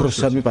გულისხმობ. თქვა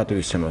უფროსებმი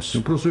პატივისცემას.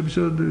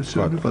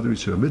 უფროსებისადმი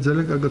პატივისცემა. მე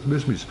ძალიან კარგად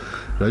მესმის,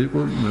 რა იყო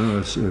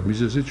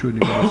მიზეზი ჩვენი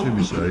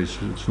განაცემისა, ის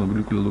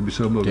ცნობილი კვლელობის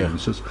ამბავი,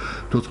 ვისაც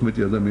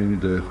 14 ადამიანი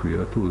დაეხვია,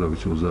 თუ რა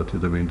ვიცი 30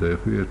 ადამიანი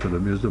დაეხვია ერთ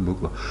ადამიანს და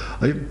მოკლა.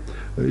 აი,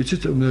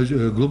 იცით,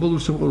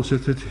 გლობალური სამყაროს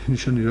ერთ-ერთი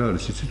ნიშანი რა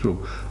არის, იცით, რომ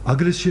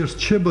აგრესია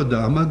რჩება და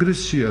ამ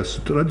აგრესიას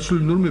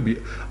ტრადიციული ნორმები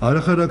არ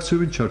ახარ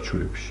აქცევენ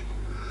ჩარჩოებში.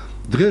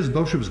 დღეს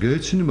ბავშვებს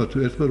გაეცინებათ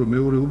ერთმა რომ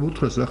მეორე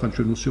უთხრას რახან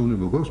ჩვენ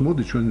უსიოვნება გვაქვს,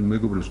 მოდი ჩვენ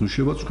მეგობრებს ნუ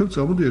შევაწყობთ,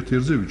 წამოდი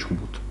ერთ-ერთზე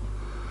ვიჩხუბოთ.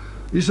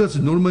 ისაც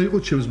ნორმა იყო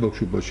ჩემს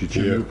ბავშვობაში,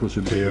 ჩემი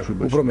უფროსების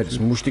ბავშვობაში. უფრო მეტს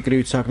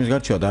მუშტიკრივით საქმის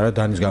გარჩევა და არა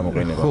დანის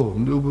გამოყენება. ხო,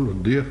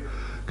 დიახ.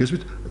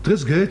 გესმით,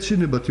 დღეს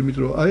გაეცინებათ,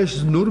 იმიტომ რომ აი ეს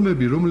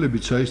ნორმები,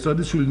 რომლებიც აი ეს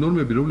ტრადიციული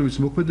ნორმები, რომლებიც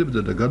მოქმედებდა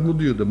და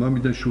გადმოდიოდა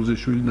მამიდან შვილზე,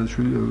 შვილიდან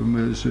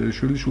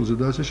შვილი შვილზე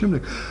და ასე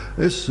შემდეგ,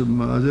 ეს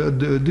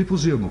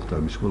დიფუზია მოხდა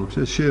ამის ყველაფერს,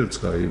 ეს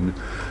შეერწყა იმ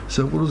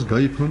სამყაროს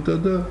გაიფრონტა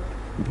და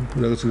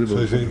რაღაცა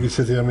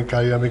ისეთი ამი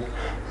კაი ამი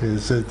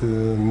ესეთ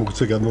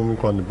მუქცე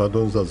გადმომიყვანე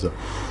ბადონზაძე.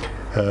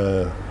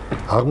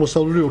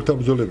 აღმოსავლური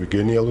ორთაბრძოლები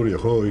გენიალურია,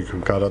 ხო? იქ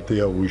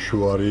კარატეა, უშუ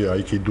არის,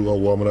 აიკიდოა,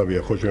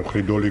 უამრავია, ხო? ჩვენ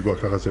ხრიდოლი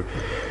გვაქვს რაღაცები.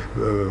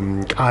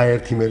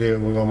 კაერთი მე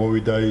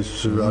გამოვიდა ის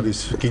არის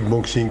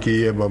კიკბოქსინგი,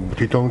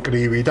 თვითონ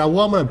კრივი და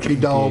უამრავ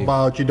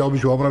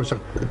ჭიდაობის უამრავი.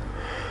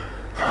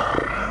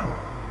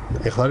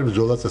 ეხლა არის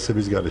ბრძოლა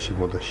წესების გარეშე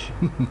მოდაში.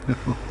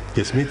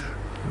 გესმით?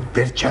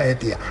 ვერ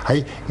ჩაეტია. აი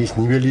ის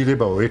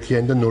ნიველირებაო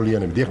ერთიანი და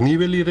ნოლიანები. დიახ,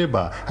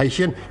 ნიველირება. აი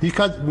შენ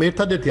იქა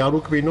ერთადერთი არ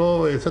უკვინო,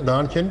 ესა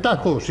დაანჩენი და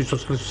ხო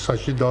სიცოცხლის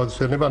საში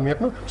დააცერნება არ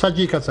მიაყნო.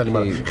 საჯი იქაც არის,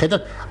 მაგრამ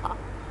ხედავთ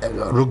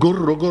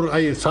როგორ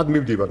აი სად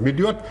მივდივართ?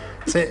 მივდივართ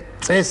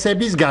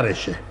წესების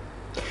გარეშე.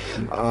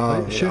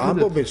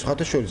 ამბობენ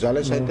სხვათაშორის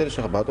ძალიან საინტერესო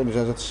ხა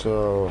ბატონისაცაც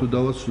თუ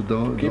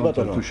დავაცვლა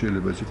თუ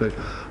შეიძლება ისეთ აი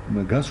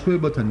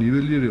განსხვავებათა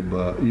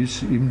ნიველირება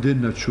ის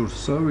იმდენად შორს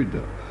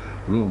წავიდა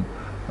რომ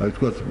აი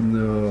თქვათ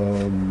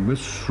მე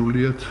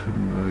სრულიად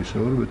ისე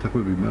ვარ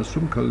ვეთაქვები მას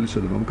რომ ქალისა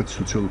და მამაკაცის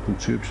სოციალურ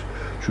ფუნქციებს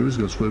შორის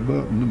განსხვავება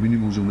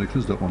მინიმუმზე უნდა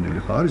იქნას დაყვანილი.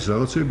 ხა არის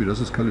რაღაცები,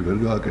 რასაც ქალი ვერ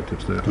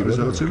გააკეთებს და არის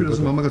რაღაცები,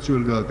 რასაც მამაკაცი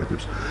ვერ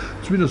გააკეთებს.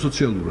 წმინდა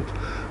სოციალურად.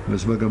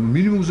 მაგრამ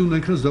მინიმუმზე უნდა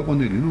იქნას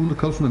დაყვანილი. ნუ უნდა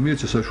ქალს უნდა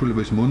მიეცეს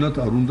საშუალება ის მონად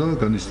არ უნდა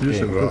განიცდიდეს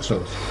საკუთარ.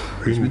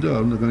 წმინდა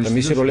არ უნდა განიცდიდეს.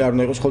 მისი როლი არ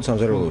უნდა იყოს ხოლმე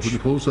სამზარეულოში.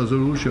 ხოლმე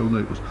საზარეულოში არ უნდა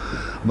იყოს.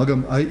 მაგრამ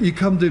აი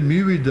იქამდე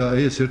მივიდა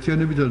ეს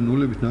ერთიანები და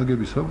ნულებით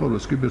ნაგები სამყარო,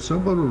 ეს კიბერ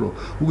სამყარო, რომ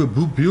უკვე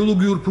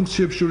ბიოლოგიურ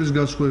ფუნქციებს შორის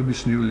განსხვავების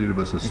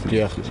ნიველირებასაც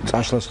დიახ,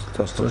 წაშლას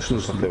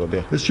ხდება,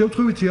 დიახ. ეს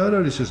შემთხვევითი არ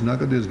არის ეს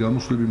ნაკადიას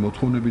გამოსვლები,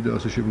 მოთხოვნები და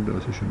ასე შემდეგ და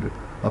ასე შემდეგ.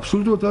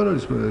 აბსოლუტურად არ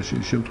არის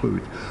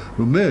შემთხვევით,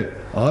 რომ მე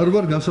არ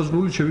ვარ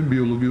განსაზღვრული ჩემი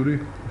ბიოლოგიური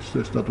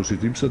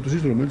სტატუსით, იმ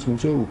სტატუსით, რომელიც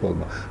მომცა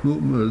უფალმა. ნუ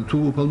თუ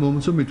უფალმა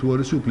მომცა, მე თუ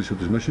არის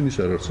უფლისათვის, მაშინ ის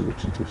არ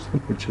არსებობს თვითონ.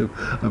 ჩემ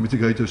ამით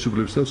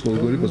გაითავისუფლებს და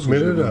ყოველგვარი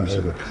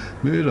პასუხისმგებლობა.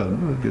 მე რა,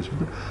 ნუ გესმით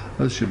და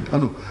ასე შემდეგ.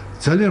 ანუ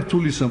ძალიან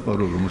რთული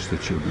სამყარო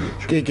რომელსაც შევდივართ.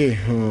 კი,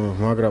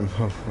 მაგრამ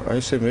აი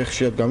ესე მე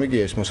ხშირად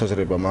გამიგია ეს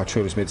მოსაზრება მათ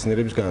შორის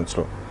მეცნიერებისგანაც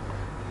რომ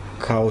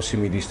ქაოსი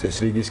მიდის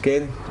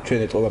წესრიგისკენ, ჩვენ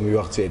ეტყობა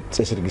მივახციეთ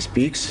წესრიგის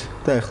პიკს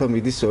და ახლა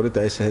მიდის სწორედ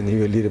აი ეს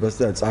ნიველირებას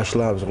და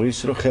წაშლა ამზღვის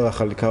რომ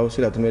ხელახალი ქაოსი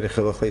რადგან მე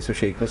ხელახლა ისე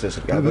შეიქმნა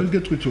წესრიგი. ვერ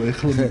გეტყვით რომ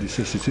ახლა მიდის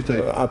ეს იცით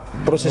აი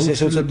პროცესი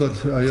ეს უცებ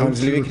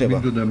ხანგრძლივი იქნება.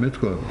 მინდოდა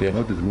მეთქვა,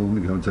 მოდით მომი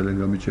ძალიან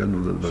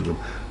გამიჭიანურდა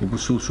მაგრამ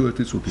სულ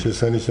ერთი წუთი.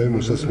 შესანიშნავი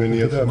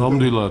მოსასმენია და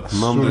ნამდვილად.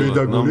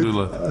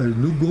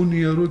 ნუ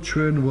გონია რომ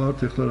ჩვენ ვართ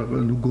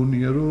ახლა ნუ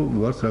გონია რომ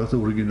ვართ რაღაცა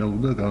ორიგინალურ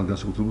და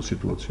განსაკუთრებულ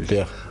სიტუაციაში.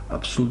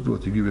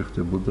 აბსოლუტურად იგივე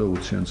ხდებოდა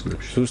 20-იან წლებში.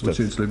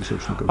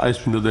 აი ეს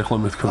მინდოდა ახლა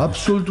მეთქვა.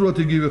 აბსოლუტურად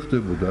იგივე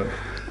ხდებოდა.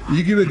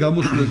 იგივე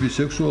გამოსვლები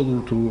სექსუალურ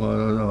თუ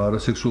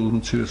არასექსუალურ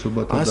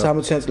უმცირესობათა და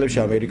 60-იან წლებში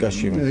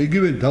ამერიკაში.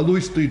 იგივე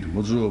დალოისტი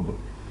მოძრაობა.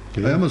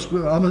 აი ამას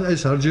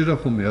ეს არ ჯერა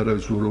ხომ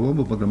არავის რო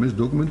ვამბობ, მაგრამ ეს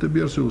დოკუმენტები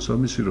არსებობს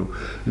ამისი რომ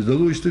ეს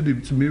დალოისტები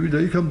მივიდა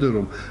იქამდე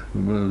რომ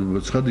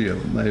ცხადია,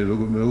 აი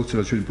როგორც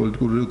ჩვენი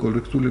პოლიტიკური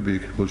კოლექტივები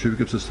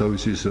ბოლშევიკებსაც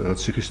თავისი რაღაც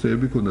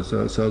სიხისტეები ქონდა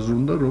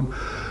საზრუნდა რომ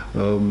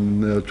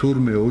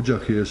თურმე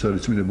ოჯახი ეს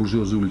არის წმინდა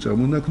ბურჟუაზიული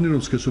წარმონაქმნი,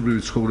 რომ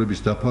სქესობრივი ცხოვრების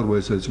დაფარვა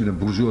ეს არის წმინდა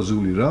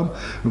ბურჟუაზიული რამ,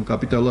 რომ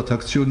კაპიტალად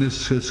აქციონეს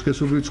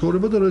სქესობრივი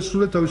ცხოვრება და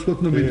რესურსები თავისუფლად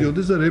უნდა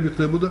მიდიოდეს და რები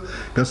ხდებოდა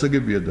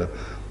გასაგებია და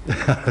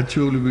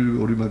ჩვეულებრივი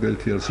ორი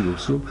მაგალითი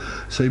არსებობს, რომ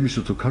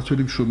საიმისო თუ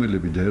ქართველი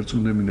მშრომელები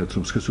დაერწმუნებინათ,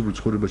 რომ სქესობრივ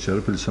ცხოვრებაში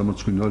არაფერი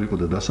სამარცხვინო არ იყო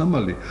და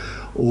დასამალი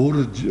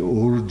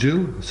ორჯერ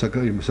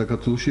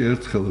საქართველოში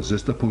ერთხელ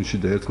ზესტაფონში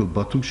და ერთხელ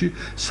ბათუმში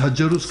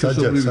საჯარო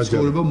სქესობრივი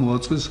ცხოვრება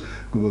მოაწყეს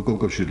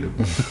კონკავშირლება.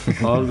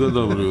 არ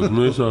გადავრიოთ,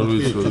 მე ეს არ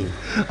ვიცოდი.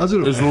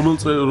 ეს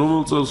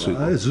რომელ წელს იყო?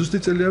 აი ზუსტი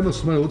წელი ამას,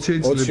 მაგრამ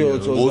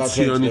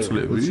 20-იანი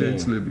წლები. 20-იანი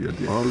წლებია.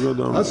 არ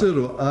გადავრიოთ. ასე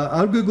რომ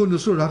არ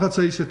გეგონოს რომ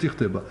რაღაცა ისეთი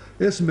ხდება.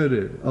 ეს მე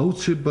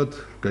აუცილებლად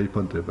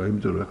გაიფანტება,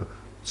 იმიტომ რომ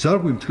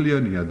ზარღვი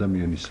მთლიანი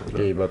ადამიანისა რა.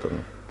 კი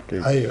ბატონო.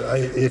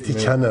 აი ერთი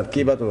ჩანართი.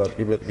 კი ბატონო,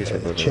 კი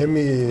ბატონო.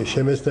 ჩემი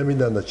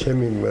შემეცნებიდან და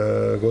ჩემი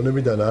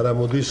გონებიდან არ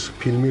ამოდის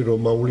ფილმი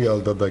რომაული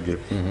ალდადაგები.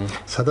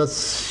 სადაც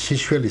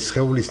შიშველის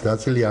სხეულის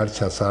ნაწილი არ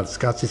ჩანს, არც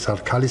კაცის,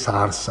 არც ქალის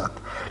არსად.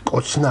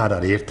 კოცნა არ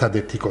არის,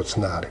 ერთადერთი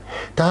კოცნა არის.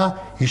 და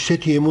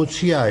ისეთი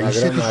ემოციაა,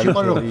 ისეთი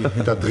სიყვარული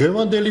და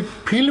დღევანდელი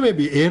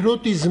ფილმები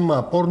ეროტიზმმა,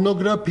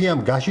 პორნოგრაფიამ,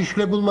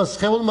 გაშიშლებულმა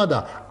სხეულმა და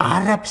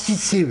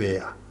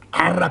არაფსიცივეა.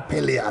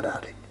 არაფერი არ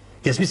არის.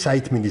 ესმის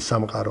საით მიდის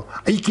სამყარო.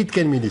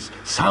 იქითკენ მიდის,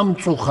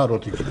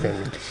 სამწუხაროდ იქითკენ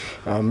მიდის.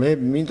 მე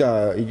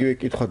მინდა იგივე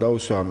კითხვა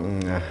დაუსვა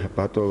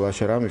ბატონ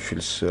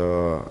ვაშარამიშვილს,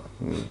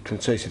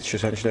 თუმცა ისეთი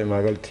შესანიშნავი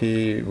მაგალითი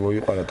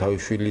მოიყვანა თავის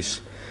შვილის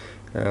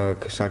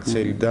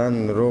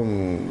საქციელიდან, რომ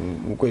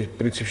უკვე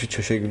პრინციპში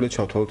შეიძლება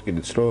ჩავთვალოთ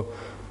კიდეც, რომ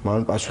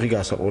მან პასუხი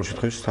გასცა ყოველ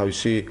შემთხვევაში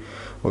თავისი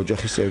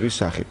ოჯახის წევრის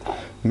სახით.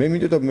 მე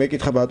მინდოდა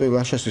მეკითხა ბატონ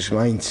ვაშასთვის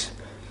მაინც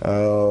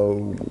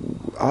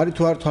არის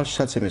თუ არ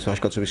თვალშისაცემეს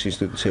ვაჟკაცობის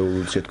ინსტიტუტის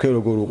ევოლუცია, თქვენ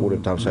როგორ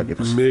უყურებთ ამ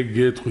საკითხს? მე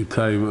გეტყვით,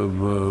 აი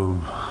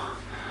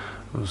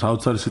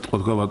საოცარი სიტყვა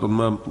თქვა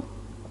ბატონმა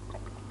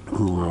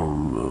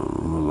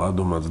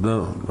ლადომაც და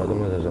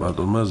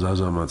ბატონმა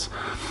ზაზამაც,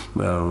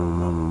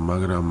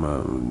 მაგრამ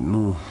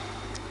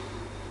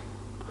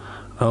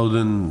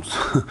რაოდენ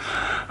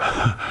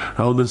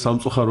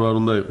სამწუხარო არ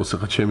უნდა იყოს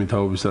ახლა ჩემი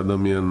თაობის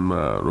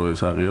ადამიანმა რომ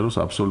ეს აღიაროს,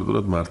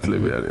 აბსოლუტურად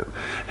მართლები არიან.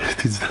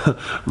 ერთიც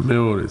და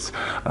მეორეც.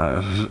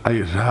 აი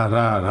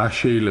რა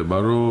შეიძლება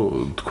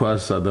რომ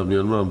თქვას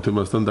ადამიანმა ამ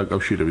თემასთან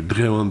დაკავშირებით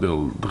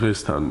დღევანდელ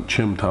დღესთან,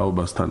 ჩემ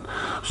თაობასთან,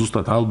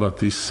 ზუსტად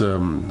ალბათ ის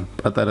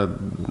პატარა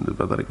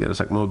კი არა,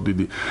 საკმაოდ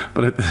დიდი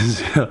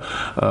პრეტენზია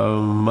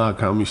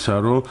მაქვს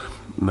ამისა, რომ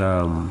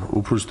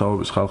უფროს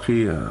თაობის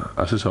ხალხი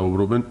ასე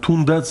საუბრობენ,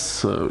 თუნდაც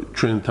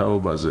ჩვენ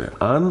თაობაზე,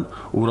 ან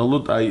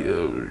უბრალოდ აი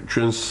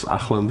ჩვენს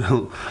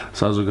ახლანდელ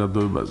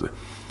საზოგადოებაზე.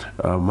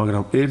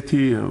 მაგრამ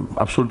ერთი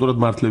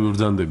აბსოლუტურად მართლები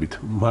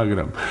ვბრძანდებით,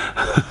 მაგრამ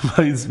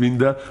მაინც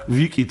მინდა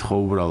ვიკითხო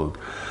უბრალოდ.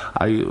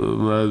 აი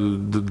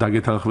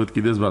დაგეთანხმეთ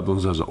კიდეც ბატონ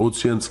ზაზა,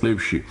 20-იან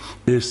წლებში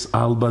ეს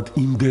ალბათ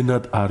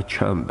იმდენად არ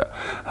ჩანდა,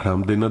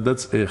 რამდენადაც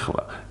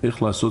ეხლა.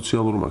 ეხლა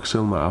სოციალურმა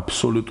ქსელმა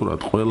აბსოლუტურად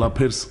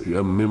ყველაფერს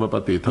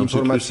მემაპატიეთ ამ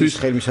ინფორმაციის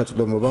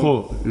ხელმისაწვდომობა. ხო,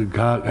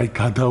 აი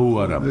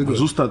გადაუარა.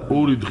 ზუსტად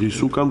 2 დღის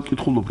უკან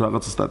მკითხულობ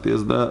რაღაც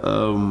სტატიას და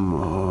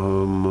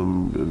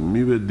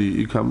მივედი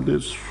იქამდე,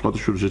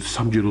 სხვადასხვა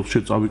სამჯერ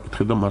ოთხჯერ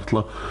წავიკითხე და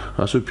მართლა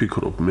ასე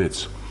ვფიქრობ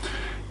მეც.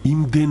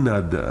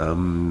 იმდენად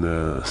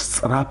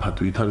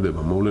სწრაფად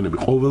ვითარდება მოვლენები,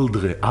 ყოველ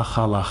დღე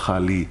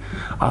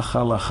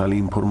ახალ-ახალი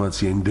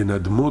ინფორმაცია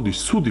იმდენად მოდის,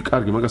 ცუდი,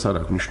 კარგი, მაგას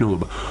არ აქვს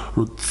მნიშვნელობა,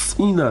 რომ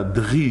წინა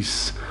დღის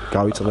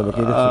გავიწყდება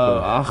კიდეც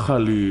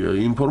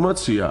ახალი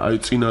ინფორმაცია, აი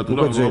წინა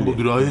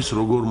ამბობდი რა ეს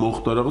როგორ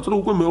მოხდა რაღაც, რომ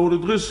უკვე მეორე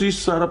დღეს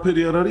ის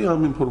არაფერი არ არის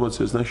ამ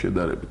ინფორმაციასთან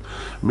შედარებით.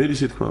 მე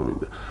ისე თქმა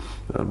მინდა.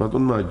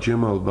 ბატონმა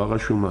ჯემალ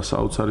ბაღაშვილმა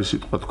საოცარი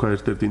სიტყვა თქვა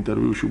ერთ-ერთ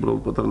ინტერვიუში,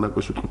 უბრალოდ პატარა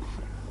ნაკვეთს ვიტყვი.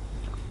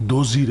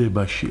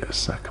 დოზირებაშია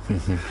საქმე.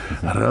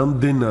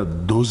 რამდენად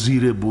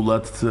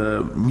დოზირებულად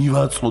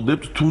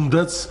მივაწოდებთ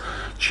თუნდაც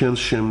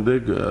ჩემს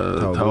შემდეგ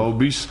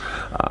თაობის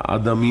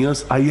ადამიანს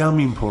აი ამ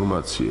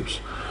ინფორმაციებს.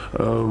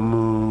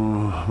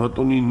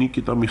 ბატონი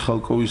ნიკიტა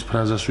მიხალკოვის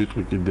ფრაზას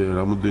ვიტყვი კიდე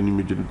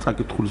რამოდენიმეჯერ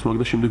წაკითხulis მაგ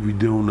და შემდეგ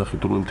ვიდეო ვნახე,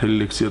 თუმცა მთელი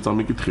ლექსია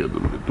წამიკითხია და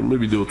თუმცა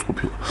ვიდეოც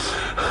ყოფილა.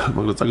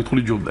 მაგრამ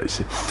წაკითხული ჯობდა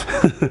ისე.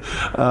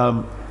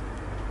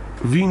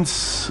 ვინც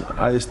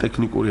აი ეს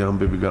ტექნიკური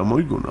ამბები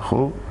გამოიგონა,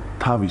 ხო?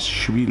 თავის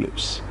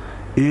შვილებს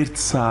 1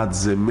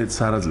 საათზე მეტს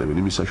არ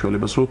აძლევენ იმის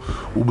საშუალებას, რომ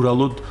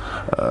უბრალოდ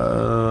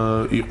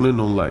იყვნენ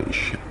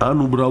ონლაინში. ან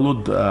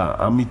უბრალოდ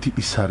ამით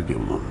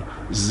ისარგებლონ.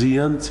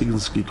 ზიან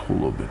წიგნს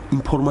კითხულობენ,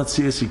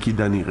 ინფორმაციას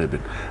იქიდან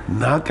იღებენ.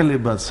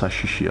 ნაკლებად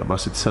საშიშია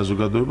ასეთი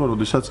საზოგადოება,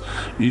 როდესაც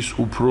ის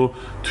უფრო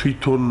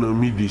თვითონ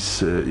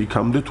მიდის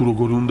იქამდე თუ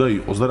როგორი უნდა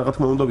იყოს და რა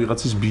თქმა უნდა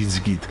ვიღაცის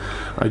ბიძგით.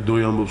 აი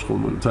დოი ამბობს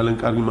ხოლმე, ძალიან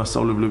კარგი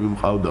მასწავლებლები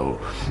მყავდაო,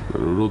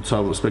 როცა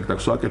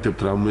სპექტაკლს ვაკეთებთ,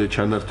 რამე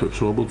ჩანართვებს,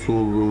 ვამბობთ,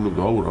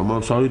 აუ რა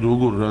მას აი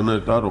როგორ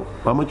რანაირად არო.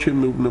 მამა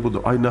ჩემ მეუბნებოდა,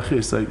 აი ნახე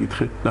ეს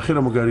აიკითხე, ნახე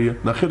რა მაგარია,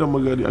 ნახე რა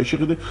მაგარია, აი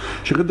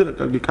შეხედე რა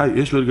კარგი, კაი,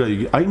 ეს ვერ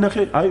გაიგი. აი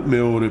ნახე, აი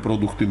მეორე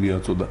პროდუქტი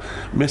მიაწოდა,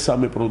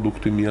 მესამე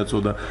პროდუქტი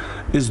მიაწოდა.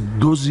 ეს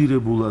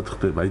დოზირებულად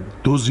ხდება, აი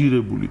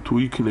დოზირებული თუ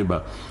იქნება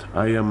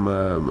აი ამ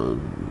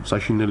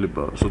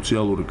საშინელება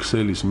სოციალური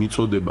ქსელის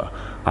მიწოდება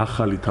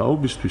ახალი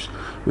თაობისთვის,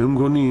 მე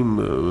მგონი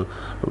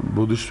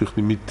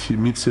ბოდიშვიხნი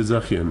მით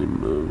ეძახიან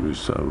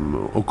ის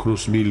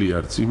ოქროს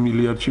მილიარდს, იმ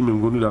მილიარდში მე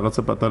მგონი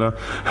რაღაცა პატარა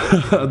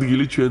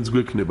ადგილი ჩვენც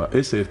გვექნება.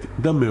 ეს ერთი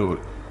და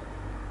მეორე.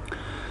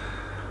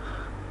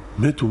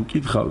 მე თუ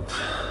მკითხავთ,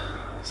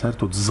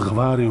 საერთოდ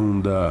ზღვარი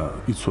უნდა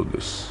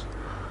იცოდეს.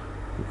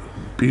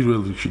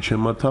 პირველ რიგში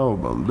ჩემმა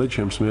თაობამ და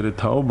ჩემს მერე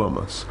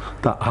თაობამაც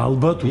და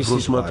ალბათ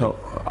უფროსმა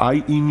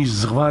აი იმის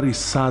ზღვარი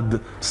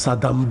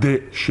სადამდე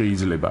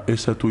შეიძლება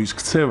ესა თუ ის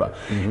ქცევა,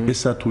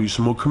 ესა თუ ის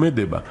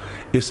მოქმედება,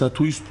 ესა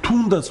თუ ის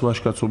თუნდაც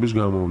ვაჟკაცობის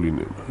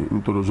გამოვლინება.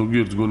 იმიტომ რომ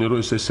ზოგიერთს გონია რომ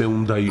ეს ესე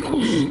უნდა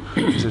იყოს.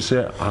 ეს ესე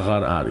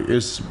აღარ არის.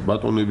 ეს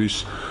ბატონების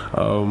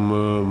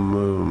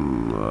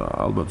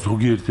ალბათ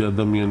ზოგიერთი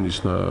ადამიანის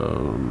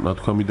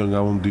ნათქვამიდან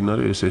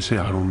გამომდინარე ეს ესე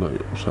არ უნდა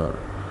იყოს, არა.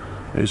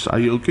 ეს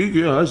აი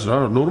კი ეს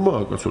რა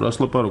ნორმაა კაცო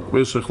რას ლაპარაკობ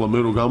ეს ახლა მე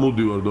რო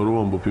გამოდივარ და რო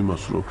ვამბობ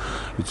იმას რომ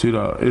იცი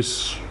რა ეს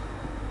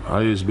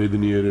აი ეს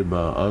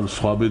ბედნიერება ან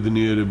სხვა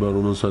ბედნიერება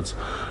რომელსაც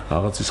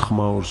რაღაცის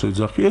ხმაურს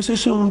ეძახი ეს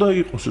ესე უნდა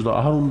იყოს და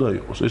არ უნდა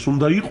იყოს ეს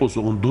უნდა იყოს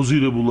ოღონდ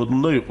დოზირებულად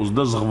უნდა იყოს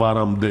და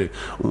ზღვარამდე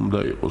უნდა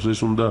იყოს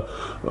ეს უნდა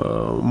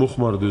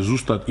მოხმარდეს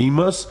ზუსტად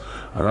იმას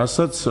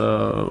რასაც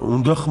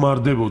უნდა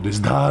ხმარდებოდეს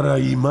და არა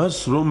იმას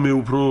რომ მე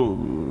უფრო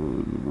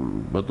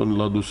ბატონი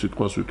ლადოს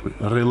სიტყვას ვიტყვი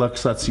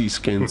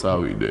რელაქსაციისკენ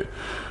წავიდე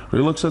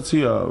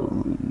რელაქსაცია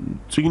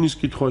წიგნის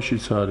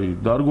კითხვაშიც არის,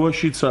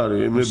 დარგვაშიც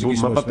არის, მე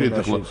მაპატიეთ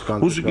ახლა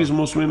მუსიკის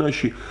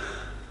მოსმენაში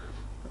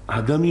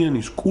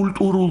ადამიანის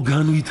კულტურულ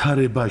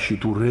განვითარებაში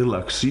თუ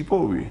რელაქსს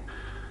იპოვი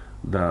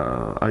და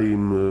აი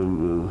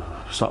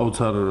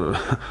საოცარ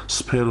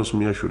სფეროს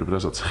მიაშურებ,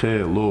 რასაც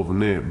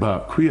ხელოვნება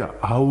ქვია,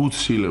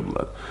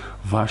 აუცილებლად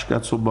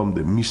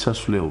ვაჟკაცობამდე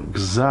მისასვლელ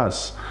გზას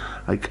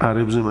აი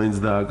კარებზე მაინც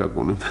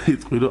დააკაკუნებ და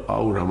იტყვი რომ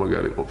აუ რა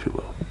მაგარი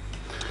ყოფილა.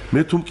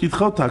 მე თუ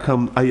მკითხავთ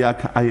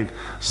აი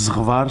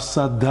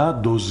ზღვარსა და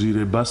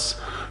დოზირებას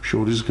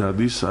შორის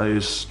გადის აი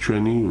ეს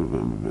ჩვენი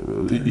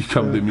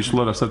იქამდე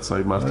მისვლა რასაც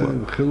აი მართლა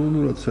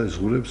ხელოვნურად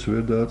საერთოდ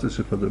ვერ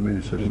დააწესებ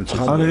ადამიანის საქმეს.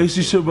 არა ეს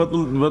ისე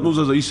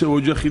ბატონზაზა ისე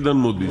ოჯახიდან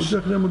მოდის.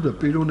 ოჯახიდან და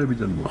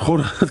პიროვნებიდან მოდის. ხო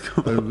რა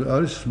თქმა უნდა.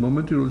 არის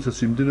მომენტი როდესაც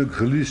იმდენად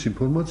ღლის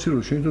ინფორმაცია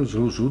რომ შენ თავს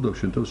ზრუნავ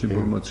შენ თავს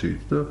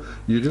ინფორმაციით და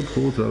იღებ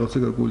მხოლოდ რაღაცა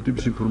გარკვეული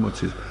ტიპის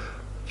ინფორმაციას.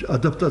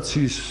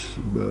 ადაპტაციის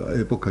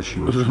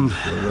ეპოქაში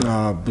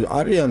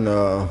არიან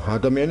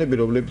ადამიანები,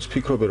 რომლებიც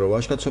ფიქრობენ, რომ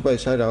ვაჟკაცობა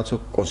ეს არის რაღაცა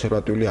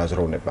კონსერვატიული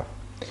აზროვნება.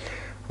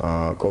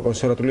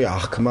 კონსერვატიული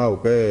აღქმა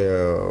უკვე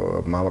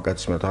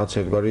მამაკაცის რაღაც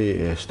ერთგვარი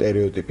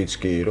სტერეოტიპიც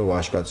კი რომ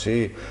ვაჟკაცი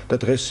და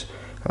დღეს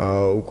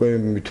უკვე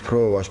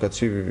მითხრა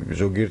ვაჟკაცი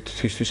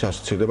ზოგიერთისთვის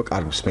ასოცირდება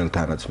კარგ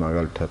მსმელთანაც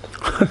მაგალითად.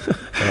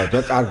 და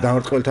კარგ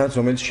დამრტყველთანაც,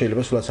 რომელიც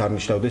შეიძლება სულაც არ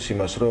ნიშნავდეს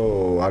იმას,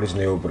 რომ არის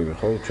ნეობრივი,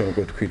 ხო? ჩვენ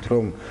უკვე თქვით,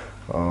 რომ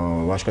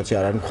ვაჟკაცი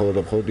არ არის მხოლოდ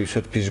და მხოლოდ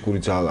ისეთ ფიზიკური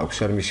ძალა აქვს,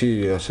 არის მისი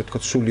ასე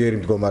ვთქვათ სულიერი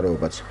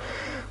მდგომარეობაც.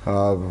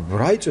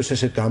 რა იწევს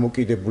ესეთ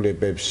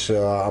დამოკიდებულებებს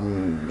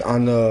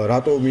ან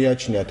რატო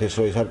მიაჩნიათ ეს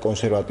რომ ეს არის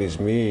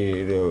კონსერვატიზმი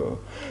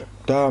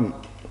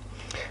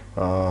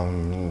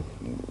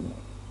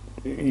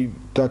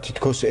და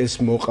თითქოს ეს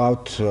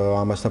მოყავთ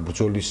ამასთან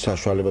ბრძოლის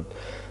საშუალებად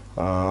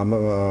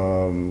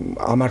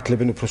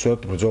ამართლებენ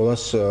უბრალოდ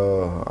ბრძოლას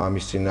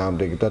ამის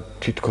წინააღმდეგ და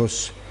თითქოს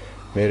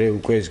მე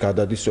უკვე ეს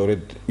გადადის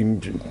სწორედ იმ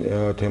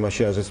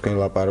თემაში, რაზეც თქვენ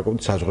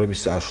ლაპარაკობთ, საზღვრების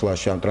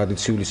წაშლაში, ამ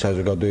ტრადიციული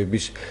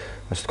საზოგადოების,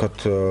 ასე ვთქვათ,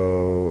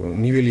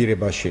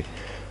 ნიველირებაში.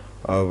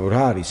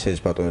 რა არის ეს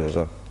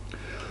ბატონო?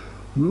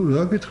 ну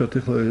რა გითხრათ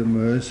ახლა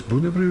ეს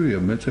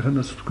ბუნებრივია მე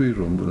წეხანაც თქვი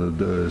რომ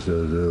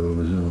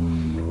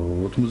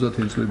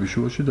 90 წლების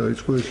შუაში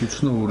დაიწყო ეს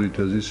უცნაური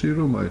თეზისი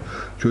რომ აი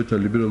ჩვენთან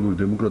ლიბერალური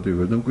დემოკრატია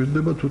ვერ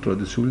დამკვიდრდება თუ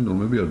ტრადიციული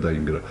ნორმები არ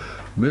დაინგრა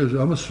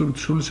მე ამას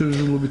სრული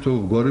სერიოზულობით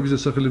გვარების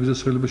დასახელების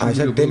დასახელებაში აი ეს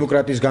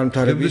დემოკრატიის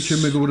განვითარების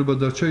შემეგობრება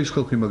დარჩა ის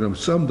ხალხი მაგრამ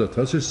სწამდათ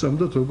ასე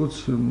სწამდათ როგორც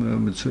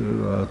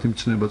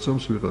ათიმცნება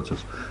წამს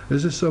ვიღაცას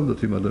ეს სწამდათ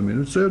იმ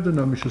ადამიანებს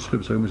წერდნენ ამის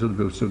შესახებ საერთოდ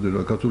ბევრს წერდნენ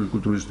რა ქართული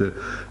კულტურის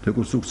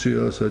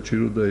დეკონსტრუქცია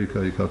საჭირო და იქ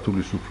აი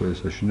ქართულის უფრო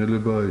ეს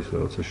აშინელება, ის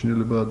რაღაც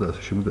აშინელება და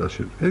ასე შემდეგ და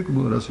ასე. ეგ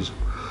რას ის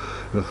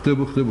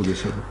ხდებოდა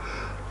ესა.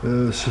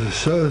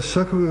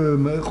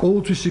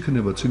 ყოველთვის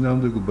იქნება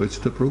წინააღმდეგობა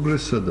იცით და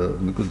პროგრესსა და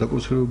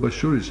დაკონსერვებას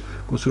შორის,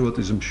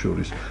 კონსერვატიზმს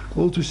შორის.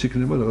 ყოველთვის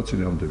იქნება რაღაც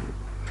წინააღმდეგობა.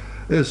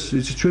 ეს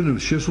იცით ჩვენ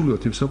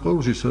შესულივართ იმ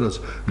სამყაროში, სადაც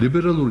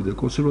ლიბერალური და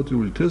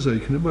კონსერვატიული თეზა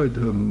იქნება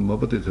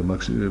მაპატიეთ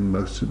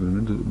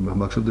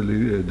მაქსიმდელი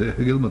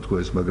ჰეგელმა თქვა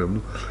ეს, მაგრამ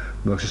ნუ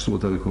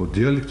მარქსისტულად არ იქნება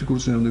დიალექტიკურ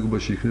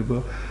წინააღმდეგობაში იქნება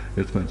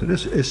ერთმანეთთან.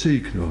 ესე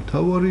იქნება.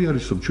 თავარი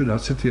არის რომ ჩვენ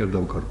არც ერთი არ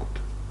დავკარგოთ.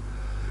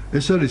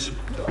 ეს არის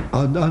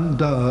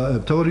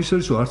თავარი ის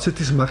არის რომ არც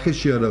ერთის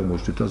მახეში არ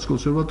აღმოჩნდეთ არც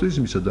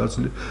კონსერვატიზმისა და არც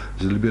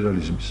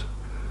ლიბერალიზმისა.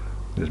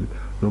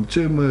 რომ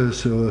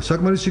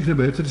საკმარისი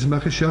იქნება ერთ-ერთის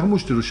მახეში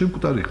აღმოჩნდე რომ შენ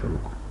მკვდარი ხარ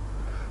უკვე.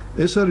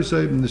 ეს არის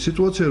აი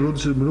სიტუაცია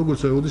როგორც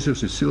აი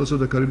ოდისევსის სილასა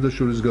და კარიბდას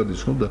შორის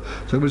გადის ხო და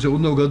საკმარისი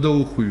უნდა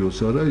გადაუხვიოს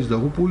არა ის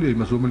დაღუპულია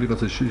იმას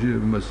რომელიღაცა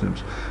იმას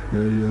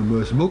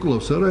ნემს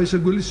მოკლავს არა ესე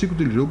გველი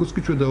სიკვდილი როგორც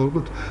კი ჩვენ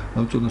დავარღვევთ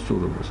ამ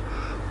წონასწორობას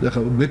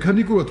ახლა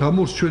მექანიკურად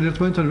ამორს ჩვენ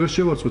ერთმანეთთან ვერ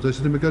შევარწმოთ,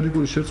 ესეთი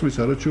მექანიკური შერწყმის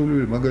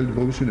არაჩვეულებრივი მაგალითი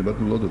მოვისმინე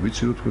ბატონო ლადო,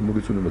 ვიცი რომ თქვენ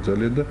მოგეწონება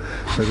ძალიან და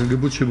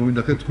საგანგებოდ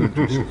შემოვინახეთ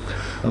თქვენთვის.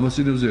 ამას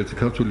წინებზე ერთი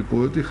ქართველი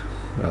პოეტი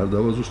არ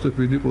დავაზუსტებ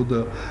ვინ იყო და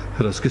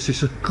რა სქესის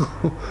იყო.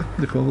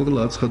 ეხლა მოგლა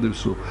აცხადებს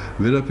რომ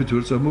ვერაფრით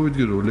ვერ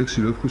წარმოვიდგენ რომ ლექსი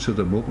ვეფხვისა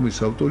და მოყმის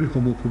ავტორი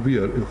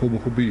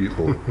ჰომოფობი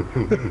იყო.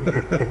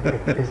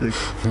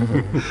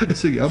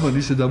 ესე იგი ამან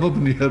ისე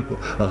დამაბნია რომ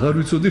აღარ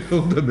ვიცოდი რა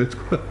უნდა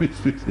მეთქვა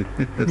მისთვის.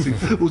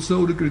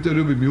 უცნაური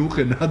კრიტერიუმი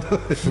მიუყენა და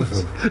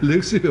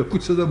ლექსი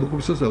ვეფხვისა და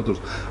მოყმის ავტორს.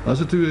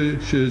 ასეთივე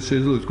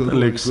შეიძლება თქვა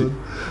ლექსი.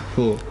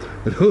 ხო,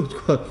 რა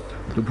თქვა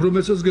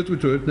პრომესას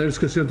გეტყვით რომ ერთნაირი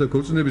სქესიანთა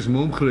ქორწინების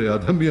მომხრე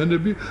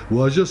ადამიანები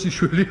ვაჟას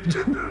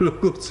იშველებდნენ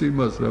როგორც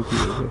იმას რა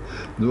ქვია.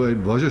 ნუ აი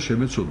ვაჟა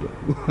შემეცოდა.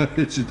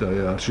 ეცით აი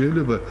არ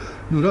შეიძლება.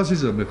 ნუ რას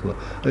იზამ ახლა?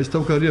 აი ეს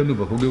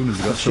თავგარიანობა ხო გეუბნებს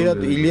გასწავლე.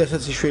 შეიძლება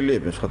ილიასაც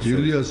იშველებენ სხვა.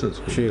 ილიასაც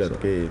ხო. შეიძლება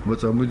კი.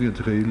 მოწამოიდგინეთ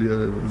ხა ილია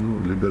ნუ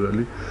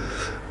ლიბერალი.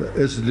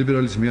 ეს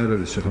ლიბერალიზმი არ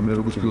არის ახლა მე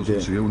როგორც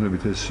ფილოსოფოსი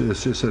გეუბნებით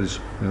ეს არის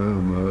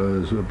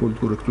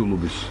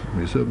პოლიტკორექტულობის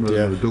ისა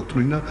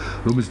დოქტრინა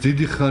რომელიც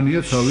დიდი ხანია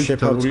თავის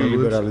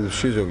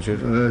ლიბერალიზმში ზოგჯერ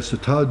ეს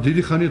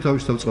დიდი ხანია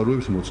თავის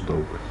თავწყაროებს მოწდა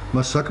უკვე.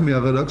 მას საქმე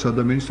აღარ აქვს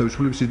ადამიანის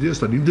თავისუფლების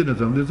იდეასთან, იმდენად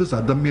რამდენადაც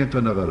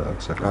ადამიანთან აღარ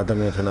აქვს საქმე.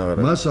 ადამიანთან აღარ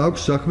აქვს. მას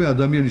აქვს საქმე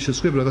ადამიანის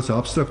შესახებ რაღაც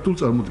აბსტრაქტულ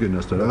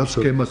წარმოდგენასთან, რაღაც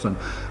სქემასთან.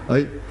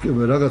 აი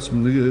რაღაც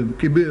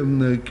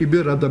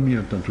კიბერ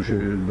ადამიანთან თუ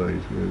შეიძლება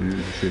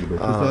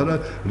და არა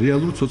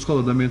რეალურ ცოცხალ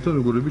ადამიანთან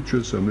როგორებით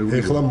ჩვენ სამეურნეო.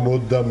 ეხლა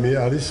მოდამი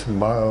არის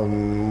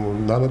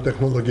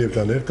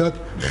ნანოტექნოლოგიებთან ერთად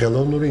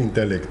ხელოვნური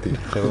ინტელექტი.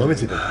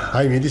 მომიცით?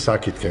 აი მიდის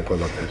აქეთკენ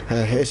ყველაფერი.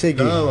 ესე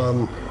იგი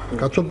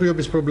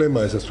კაცობრიობის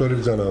პრობლემაა ეს სწორი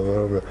ბრძანა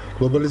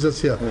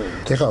გლობალიზაცია.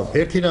 ეხლა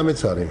ერთი რამეც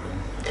არის.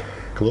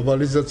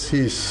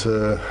 გლობალიზაციის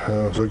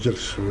ზოგჯერ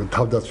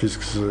თავდაცვის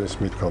ის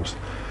მithkoms.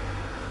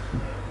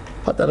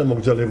 პატარა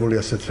მოგზაურებული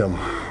ასეთ რამ.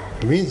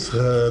 ვინც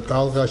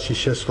ტალღაში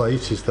შესვლა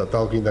იცის და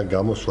ტალღიდან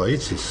გამოსვლა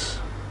იცის.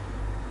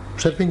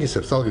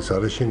 სერფინგისებს ტალღის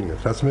არ ეშინიათ.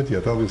 რაც მეტია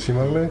ტალღის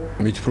სიმაღლე,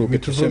 მით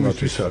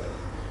პროკეთისემათვის არის.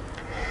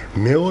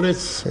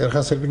 მეორეც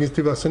ერთხელ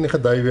სერფინგისტი ვახსენე, ხა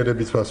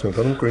დაივერებიც ვახსენე,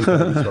 ანუ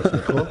კვინტალიც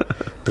ვახსენე, ხო?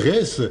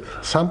 დღეს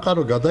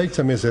სამყარო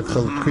გადაიქცა, მე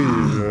ერთხელ თქვი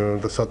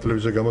და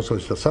სატელევიზიო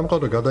გამოსვლაში და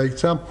სამყარო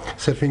გადაიქცა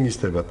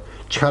სერფინგისტებად.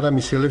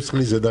 ჩარამისელებს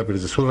წყლის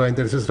ზედაპირზე, სულ რა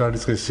ინტერესებს რა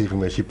არის წყლის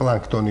სიღრმეში,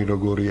 პლანქტონი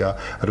როგორია,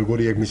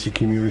 როგორია მისი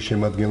ქიმიური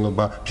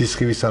შემადგენლობა,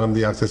 ფისხივის სანამდე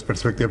აქცეს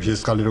პერსპექტივაში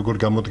ეს წყალი როგორ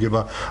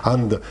გამოდგება, ან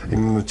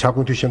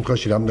ჩაყუნთის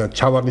შემთხვევაში რამდენი,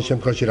 ჩავარდნის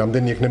შემთხვევაში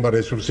რამდენი იქნება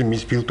რესურსი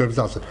მის ფილტრებს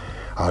და ასე.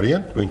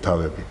 არიან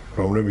კვინთავები,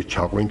 რომლებიც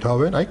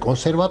ჩაყვინთავენ, აი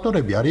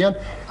კონსერვატორები არიან,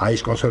 აი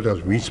ეს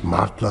კონსერვატორები, ვინც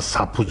მართლა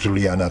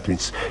საფუძვლიანად,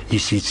 ვინც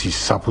ის იცის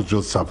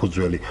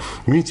საფუძველი,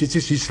 ვინც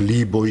იცის ის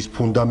ლიბო, ის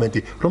ფუნდამენტი,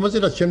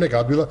 რომელზედაც შემდეგ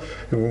ადვილად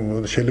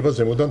შეიძლება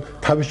ზემოდან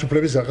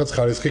თავისუფლების რაღაც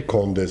ხარისხი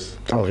გქონდეს.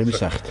 ტალღების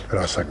სახით.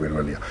 რა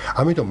საკვირველია.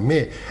 ამიტომ მე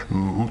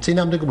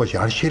წინამდებობაში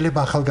არ შეიძლება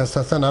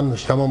ახალგაზრდასთან ან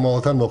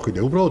შთამომავალთან მოხვიდე.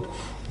 უბრალოდ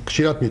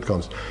ხშირად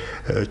მithkoms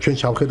ჩვენ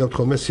ჩავხედავთ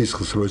ხოლმე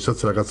სისხლს, როდესაც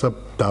რაღაცა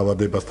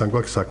დაავადებასთან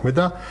გვაქვს საქმე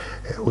და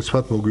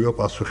უცბად მოგვივა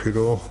პასუხი,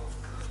 რომ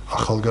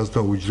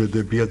ახალგაზრდა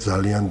უჯრედებია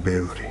ძალიან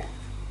ბევრი.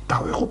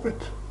 დავეღობეთ.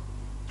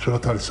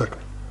 სულად არის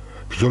საქმე.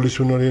 ბრძოლის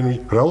უნარიანი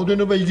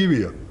რაოდენობა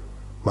იგივეა,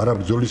 მაგრამ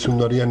ბრძოლის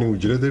უნარიანი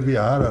უჯრედები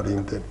არ არის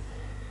იმდენი.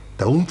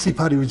 და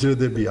უმწიფარი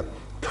უჯრედებია.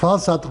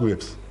 თვალს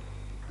ატყუებს.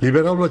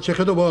 ლიბერალურად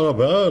შეხედობა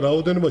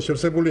რაოდენობა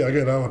შევსებული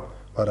აგერ რა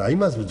არა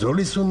იმას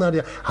ბრძოლის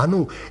უნარია, ანუ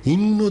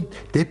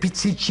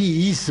იმუნოდეფიციტში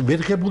ის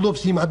ვერ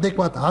ღებულობს იმ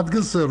ადეკვატ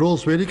ადგილს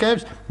როლს ვერ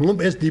იკავებს, რომ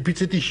ეს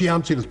დეფიციტი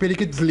შეამციროს,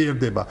 პირიქით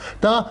ძლიერდება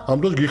და ამ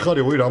დროს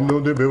გიხარი, ой,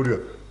 რამდენად ბევრია.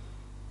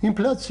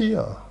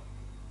 ინფლაცია.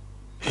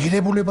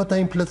 ღირებულება და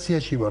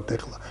ინფლაციაში ვართ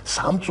ახლა.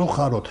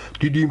 სამწუხაროდ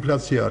დიდი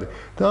ინფლაცია არის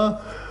და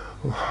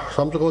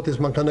სამწუხაროდ ეს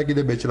მანქანა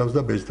კიდე ბეჭდავს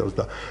და ბეჭდავს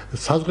და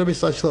საზღვრების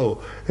საშლაო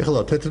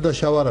ეხლა თეთრ და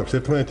შავ არაქვს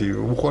ერთმანეთი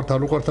უყვართ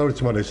არ უყვართ არ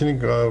ვიცი მაგრამ ისინი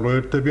რო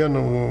ერთდებიან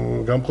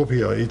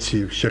გამყოფია იცი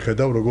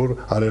შეხედავ როგორ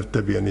არ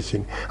ერთდებიან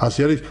ისინი ასე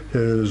არის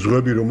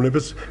ზღვები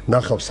რომლებიც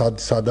ნახავ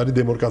სად არის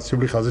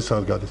დემარკაციული ხაზი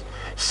სად გადის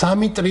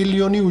 3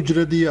 ტრილიონი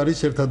უჯრედი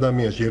არის ერთ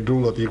ადამიანში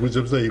ერთდროულად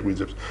იღვიძებს და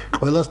იღვიძებს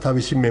ყველას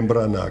თავისი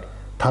მემბრანა აქვს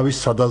თავის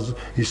სადაც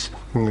ის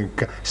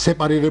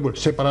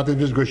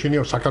სეპარატიზმის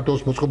გვეშინია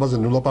საქართველოს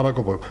მოწყობაზე ნუ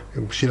ლაპარაკობ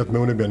ხშირად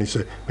მეუბნებიან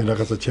ისე მე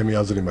რაღაცა ჩემი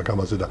აზრი მაქვს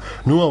ამაზე და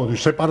ნუ ამოდი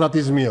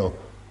სეპარატიზმია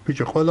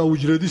ბიჭო ყველა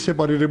უჯრედი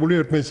სეპარირებული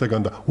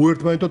ერთმანეთისაგან და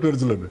უერთმანეთოდ ვერ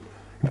ძლebენ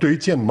იმიტომ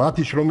იციან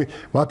მათი შრომი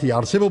მათი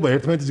არსებობა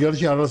ერთმანეთის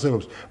გარშე არ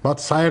არსებობს მათ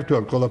საერთო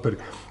აქვს ყველაფერი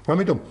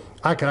ამიტომ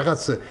აქ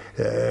რაღაც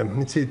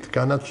იცით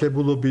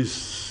განათლებულობის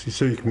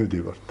ისე იქ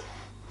მივდივართ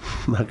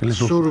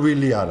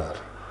სურვილი არ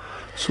არის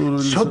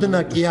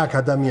სოდნა კი აქ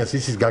ადამიანს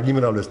ისის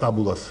გაგიმრავლეს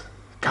ტაბულას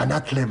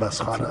განათლება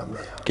სხვა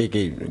რამეა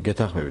კი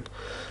გეთანხმებით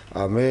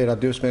მე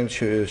რადიოს მე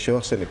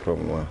შევახსენებ რომ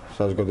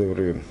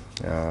საზოგადოებრივი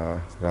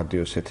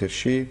რადიოს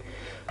ეთერში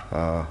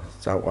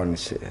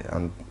წამყვანის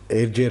ან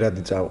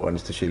ერთჯერადი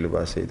წამყვანის თუ შეიძლება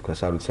ასე ითქვას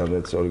არ ვიცი ამ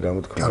ორი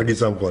გამოთქვა კარგი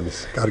წამყვანის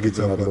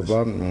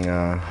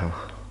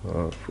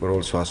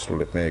როლს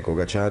ვასრულებ მე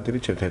გოგა ჩაადირი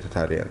ჩემთან ერთად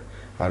არიან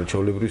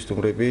არჩეულებრივი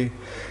სტუმრები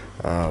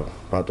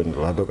ბატონი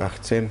ლადო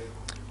კახიძე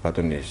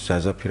ბატონი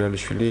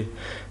საზაფირალიშვილი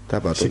და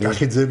ბატონი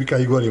კახიძეები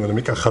კაი გვარია, მაგრამ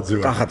მე კახაძე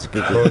ვარ. კახაძე კი.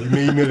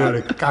 მე იმერელი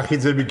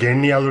კახიძეები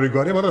გენიალური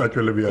გვარია, მაგრამ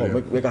რაჭველები არიან.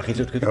 მე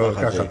კახიძე ვთქვი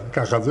კახაძე.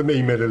 კახაძე მე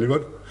იმერელი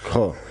ვარ.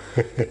 ხო.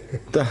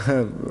 და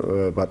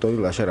ბატონი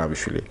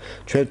ლაშარამიშვილი.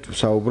 ჩვენ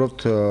საუბრობთ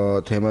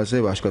თემაზე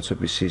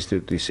ვაჟკაცობის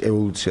ინსტიტუტის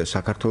ევოლუცია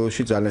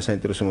საქართველოში. ძალიან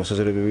საინტერესო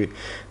მოსაზრებები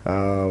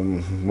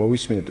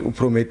მოვისმინეთ,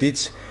 უფრო მეტიც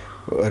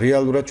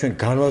რეალურად ჩვენ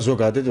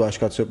განვაზოგადეთ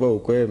ვაჟკაცობა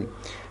უკვე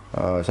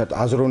საერთოდ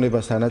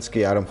აზროვნებასთანაც კი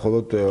არა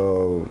მხოლოდ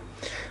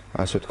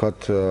ასე ვთქვათ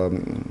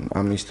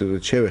ამ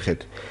ინსტიტუტს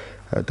შევეხეთ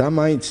და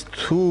მაინც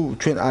თუ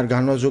ჩვენ არ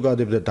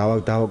განვაზოგადებთ და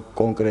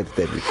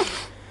დავაკონკრეტდებით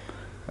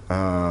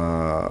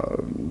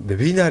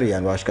ვინ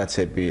არიან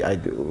ვაჟკაცები? აი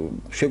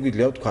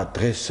შეგვიძლია ვთქვათ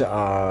დღეს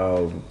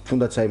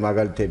თუნდაც აი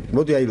მაგალითები.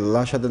 მოდი აი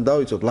ლაშადან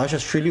დავიწყოთ.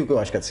 ლაშას შვილი უკვე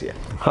ვაჟკაცია.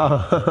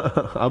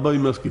 აბა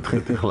იმას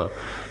კითხეთ ახლა.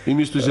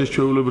 იმისთვის ეს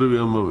ჩვეულებრივი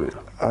ამბავია.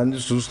 ან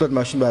ზუსტად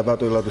მაშინ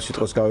ბატონი ლადო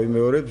სიტყვას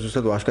გავიმეორებ,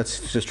 ზუსტად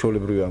ვაჟკაცისთვის ეს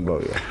ჩვეულებრივი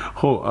ამბავია.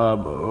 ხო,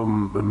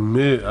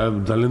 მე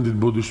ძალიან დიდ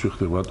ბოდიშს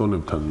ვიხდი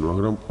ბატონებთან,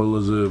 მაგრამ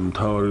ყველაზე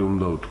მთავარი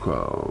უნდა ვთქვა,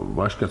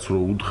 ვაჟკაც რო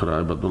უთხრა,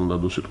 აი ბატონ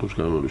ლადო სიტყვას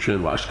გავიმეორებ, შენ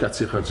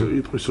ვაჟკაცი ხარ,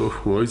 იტყვის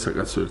მოიცა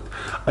კაცო ერთ.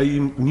 აი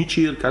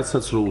ნიჭიერ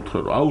კაცსაც რო უთხრა,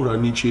 რომ აუ რა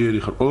ნიჭიერი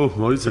ხარ,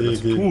 მოიცა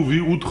კაცო, თუ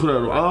უთხრა,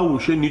 რომ აუ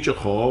შენ ნიჭი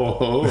ხო?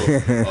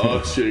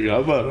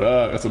 შეგაბა რა,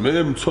 კაცო მე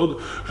მწოდ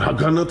რა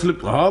განათლებ,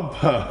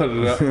 აბა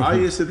აი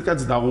ესეთი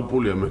კაცი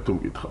დაღუპულია მე თუ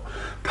მკითხავ.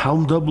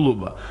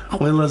 თავმდაბლობა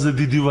ყველაზე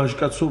დიდი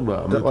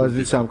ვაჟკაცობაა და ყველაზე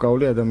დიდი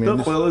სამკაული ადამიანის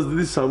და ყველაზე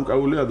დიდი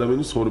სამკაული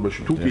ადამიანის ცხოვრებაში.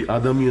 თუ კი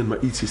ადამიანმა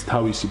იცის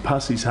თავისი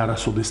ფასი, ის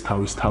არასოდეს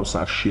თავის თავს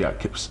არ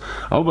შეაქებს.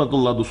 აუ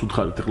ბატონ ლადოს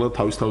უთხარით ახლა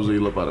თავის თავზე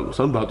ილაპარაკოს.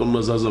 ან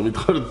ბატონმა ზაზა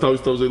მითხარით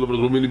თავის თავზე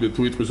ილაპარაკოს, რომელიმე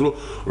თუ იტყვის რომ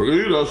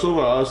როგორი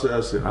რასობა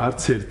ასე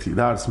არც ერთი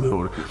და არც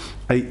მეორე.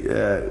 აი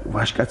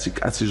ვაჟკაცი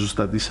კაცი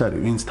ზუსტად ის არის,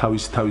 ვინც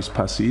თავის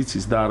ფასი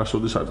იცის და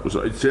არასოდეს არ იტყვის,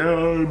 აი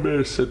მე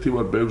ესეთი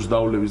ვარ, ბევრს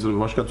დავლების,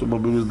 ვაჟკაცობა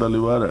ბევრს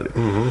დალევა არ არის.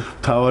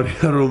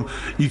 თავარია რომ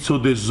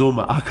იცოდეს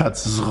ზომა, აქაც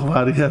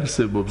ზღვარი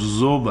არსებობს,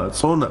 ზომა,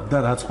 წონა და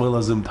რაც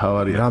ყველაზე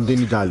მთავარია.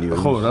 რამდენი დალია.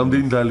 ხო,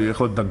 რამდენი დალია,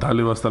 ხო და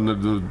დალევასთან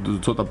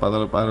ცოტა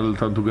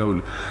პარალელთან თუ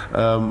გავილი.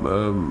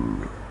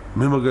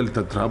 მე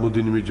მაგალითად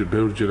რამოდენიმეჯერ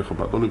ბევრჯერ ახლა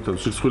ბატონებთან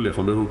სიცხვილე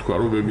ახლა მე ვთქვა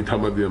რომ მე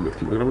მითამადია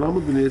მეთქი, მაგრამ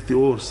რამოდენი 1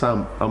 2 3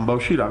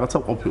 ამბავში რაღაცა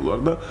ყოფილვარ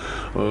და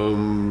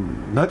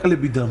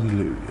ნაკლები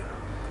დამილევია.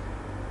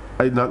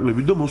 აი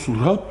ნაკლები და მოსულ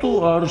რატო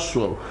არ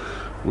სვავ?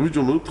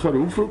 ვიჯო მოთხარი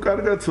უფრო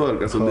კარგად ვარ,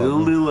 კაცო,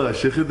 ნელ-ნელა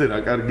შეხედე რა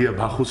კარგია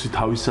ბახუსი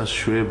თავისას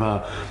შვება,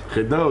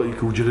 ხედავ იქ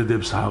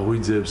უჯრედებს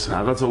აღვიძებს,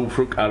 რაღაცა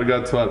უფრო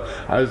კარგად ვარ.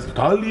 აი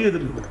დალია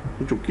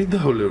ვიჯო კი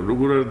დავლევ,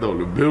 როგორ არ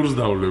დავლევ, ბევრს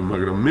დავლევ,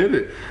 მაგრამ მე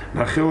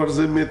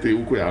ნახევარზე მეტი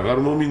უკვე აღარ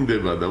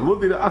მომინდება და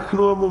მოდი რა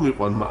აქნოა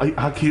მომიყვან, აი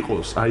აქ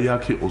იყოს,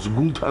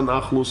 გულთან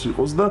ახლოს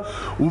იყოს და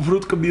უფრო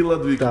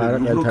ტკბილად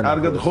ვიქნები, უფრო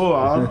კარგად ხო,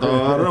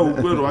 არა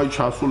უკვე რა აი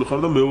ჩასული ხარ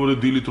და მეორე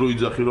დილით რო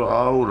იძახი რომ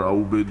აუ რა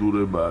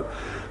უბედურებაა.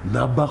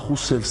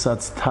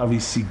 ნაბახუსებსაც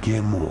თავისი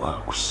გემო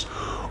აქვს.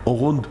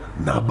 ოღონდ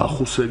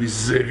ნაბახუსების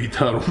ზევით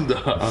არ უნდა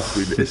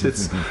ახვიდე. ესეც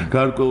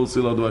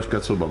გარკვეულწილად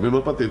ვაჟკაცობა. მე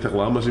მაპატიეთ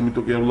ახლა ამას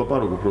იმიტომ კი არ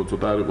ვლაპარაკობ, რომ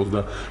ცოტა არ იყოს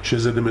და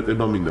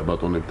შეზედმეტება მინდა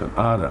ბატონებთან.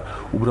 არა,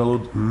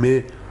 უბრალოდ მე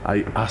აი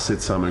ასეთ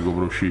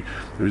სამეგობროში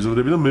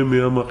ვიზრდები და მე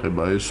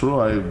ამაყება ეს, რომ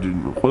აი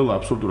ყველა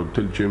აბსოლუტურად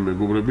მთელი ჩემი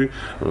მეგობრები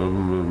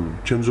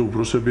ჩემზე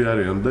უფროსები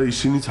არიან და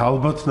ისინიც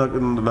ალბათ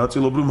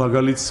ნაწილობრივ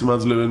მაგალითს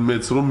მაძლევენ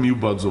მეც, რომ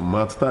მივბაძო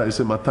მათ და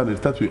ესე მათთან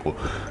ერთად ვიყო.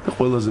 და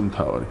ყველაზე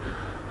მთავარი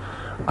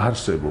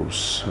არსებობს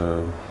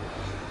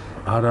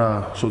არა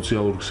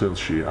სოციალურ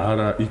ქსელში,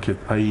 არა იქეთ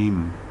აი იმ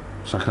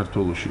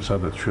საქართველოში,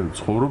 სადაც ჩვენ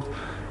ცხოვრობთ,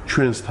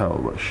 ჩვენს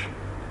თაობაში,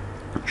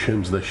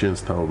 ჩემს და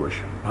შენს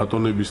თაობაში,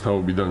 ბატონების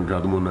თაობიდან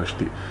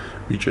გადმონაშთი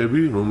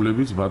ბიჭები,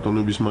 რომლებიც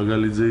ბატონების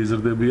მაგალითზე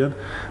იზრდებიან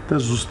და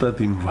ზუსტად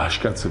იმ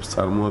ვაჟკაცებს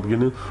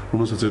წარმოადგენენ,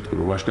 რომელსაც ეტყვი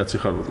რომ ვაჟკაცი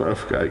ხარ,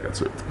 კაი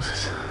კაცო ეტყვის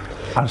ეს.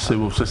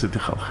 არსებობს ესეთი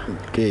ხალხი.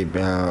 კი,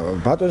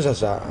 ბატონ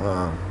ზაზა,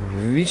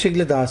 ვინ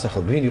შეიძლება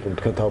დაასახელოთ, ვინ იყო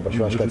თქვენ თაობაში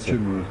ვაჟკაცი?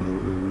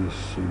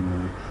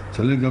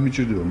 ძალიან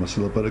გამიჭირდება მას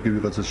ლაპარაკი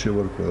ვიღაცას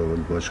შევარქვა,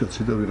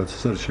 ვაჟკაცი და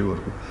ვიღაცას არ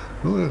შევარქვა.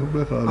 ნუ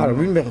ეხლა არა,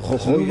 ვინმე ხო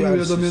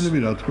ადამიანები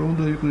რა თქმა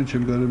უნდა იყვნენ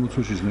ჩემ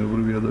გარემოცვაში,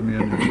 ზნეობრივი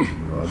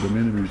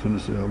ადამიანები,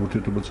 ვისთანაც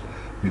ურთიერთობაც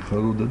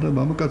მიხარობდა და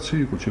მამაკაცი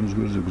იყო ჩემს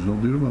გვერდზე,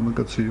 გრძნობდი რომ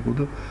მამაკაცი იყო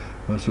და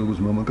მას როგორც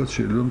მამაკაცი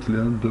შეიძლება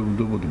მთლიანად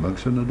უნდობოდი,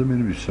 მაგასთან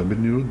ადამიანები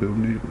საბედნიეროდ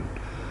ბევრი იყვნენ.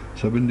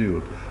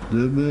 საბედნიეროდ.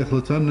 და მე ახლა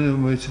თან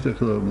მეცით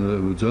ახლა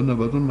ძანა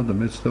ბატონმა და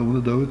მეც და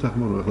უნდა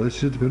დავეთანხმო, რომ ახლა ეს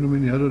ისეთი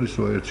ფენომენი არ არის,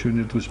 რომ ერთ შენ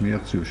ერთის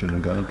მიაღწიო შენ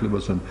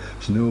განათლებასთან,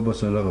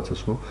 ზნეობასთან რაღაცას,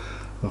 ხო?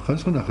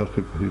 ხანსხან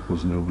ახერხებ იყო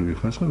ზნეობრივი,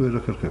 ხანსხან ვერ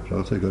ახერხებ,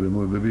 რაღაცა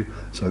გარემოებები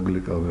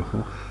წაგლეკავე, ხო?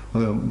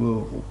 მაგრამ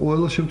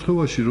ყველა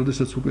შემთხვევაში,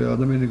 როდესაც უკვე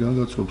ადამიანი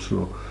განგაწყობს,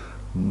 რომ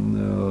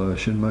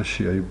შენ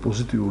მასში აი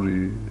პოზიტიური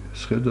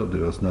შეხედავდე,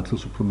 რაც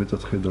ნათელს უფრო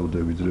მეტად ხედავდე,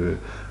 ვიდრე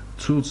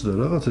ცუც და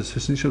რაღაცას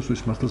ეს ნიშნავს, რომ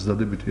ის მართლაც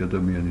დადებითი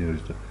ადამიანი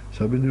არის და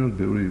საბედნიეროდ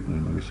ბევრი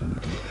იყვნენ მაგისანი.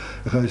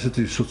 ახლა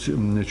ესეთი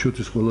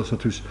ჩვენთვის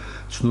ყველასათვის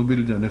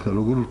ცნობილიდან ახლა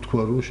როგორ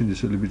ვთქვა, რომ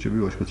შინდისელი ბიჭები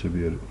ვაჟკაცები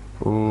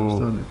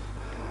არიან.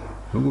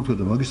 როგორ თქვა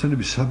და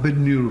მაგისტანები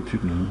საბედნიეროდ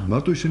იყვნენ.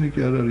 მარტო ისინი კი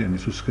არ არიან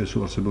ის უსქესო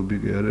არსებობი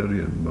კი არ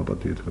არიან,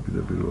 მაპატიეთ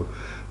კაპიტები რომ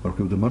არ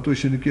ქვია და მარტო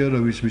ისინი კი არა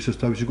ვისაც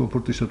თავისი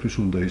კომფორტისათვის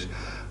უნდა ის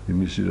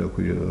იმისი რა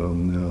ქვია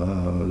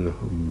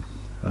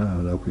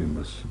რა ქვია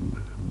მას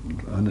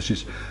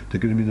ანაშის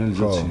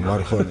დეკრიმინალიზაცია.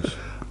 მარიხუანის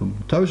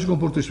თავისი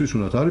კომფორტისთვის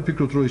უნდა არის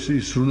ფიქრობთ რომ ის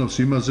სრუნავს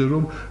იმაზე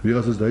რომ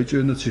ვიღაცას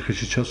დაიჭერენ და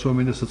ციხეში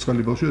ჩასვამენ და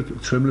საწყალი ბავშვი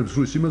ცრემლებს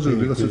სრუის იმაზე რომ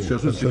ვიღაცას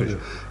ჩასვეს ციხეში.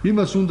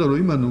 იმას უნდა რომ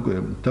იმან უკვე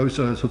თავის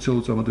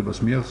სოციალურ წარმატებას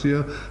მიაღწია,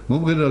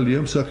 მომღერალია,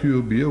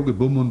 მსახიობია, უკვე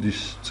ბომონდის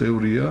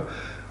წევრია.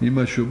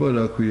 იმაშობა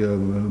რა ქვია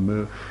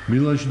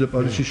მილანში და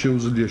პარიზში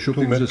შეუძლია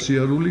შოპინგზე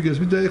სიარული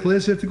გესმით და ეხლა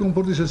ეს ერთი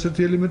კომფორტის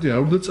ესეთი ელემენტი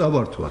არ უნდა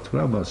წავართვათ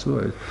რა მას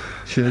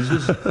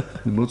შეიძლება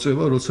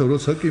მოწევა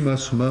როცა კი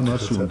მას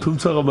უნდა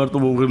თუმცა მარტო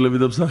მომღერლები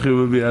და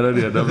მსახიობები არ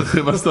არიან ამ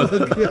თემასთან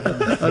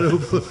არა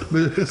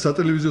მე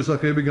სატელევიზიო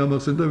სახეები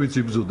გამახსენ და ვიცი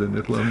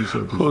იბრძოდნენ ეხლა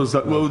ამისათვის ხო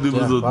საკმაოდ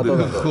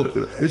იბრძოდნენ ხო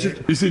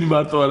ისინი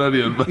მარტო არ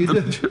არიან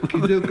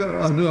კიდევ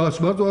ანუ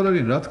მარტო არ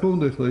არიან რა თქმა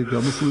უნდა ეხლა იქ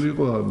გამოსული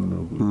იყო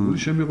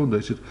შემიყონდა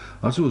ისეთ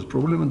არსებობს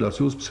პრობლემა და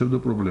არსებობს ფსევდო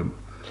პრობლემა.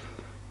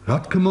 რა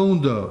თქმა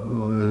უნდა,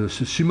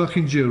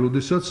 სიმახინჯეა,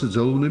 როდესაც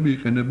ძალოვნები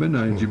იყენებენ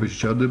აინჯიბეში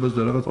ჩადებას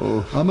და რაღაც.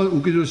 ამან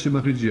უკიდურესი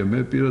სიმახინჯეა, მე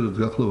პირადად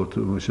გახლავართ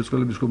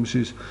შეწყალების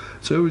კომისიის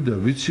წევრი და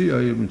ვიცი,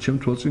 აი ჩემ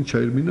თვალწინ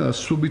ჩაირმინა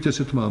ასობით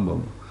ესეთმა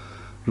ამბავმა.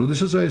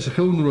 როდესაც აი ეს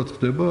ხელოვნურად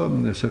ხდება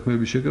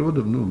საქმეების შეკრება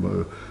და ნუ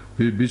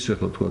ბიც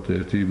ახლა თქვა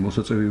ერთი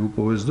მოსაწევი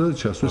უპოვეს და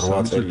ჩასვეს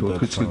 3 წლით,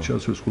 4 წლით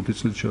ჩასვეს, 5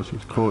 წლით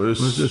ჩასვეს. ხო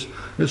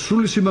ეს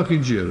სრული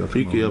სიმახინჯეა რა.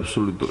 კი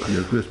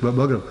აბსოლუტურად.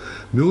 მაგრამ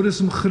მეორეს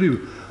მხრივ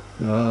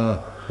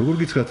როგორ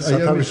გითხრათ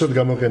სათავისოდ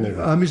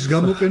გამოყენება ამის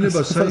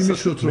გამოყენება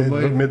საიმისოთ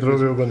რომ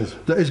მედროვეობანის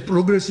და ეს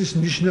პროგრესის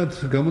ნიშნად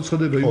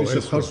გამოცხადება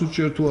იმისა ხარს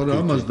უჭერ თუ არა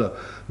ამას და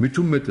მით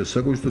უმეტეს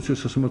საკონსტიტუციო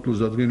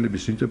სასამართლოს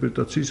დადგენილების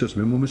ინტერპრეტაციისას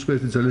მე მომესწრა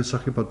ერთი ძალიან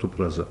სახიფათო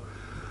ფრაზა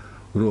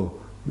რომ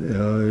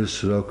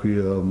ეს რა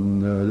ქვია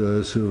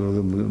ეს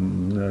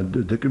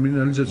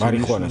დეკრიმინალიზაცია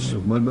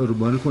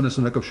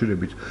მარიხუანასთან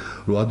დაკავშირებით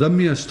რომ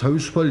ადამიანს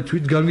თავისუფალი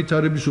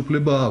თვითგანვითარების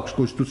უფლება აქვს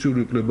კონსტიტუციური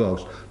უფლება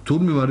აქვს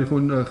თურმე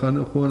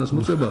მარიხუანას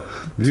მოწება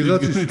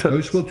ვიღაცის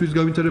თავისუფალ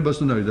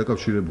თვითგანვითარებასთან არის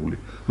დაკავშირებული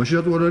მაშინ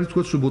რატო არ არის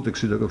თქვა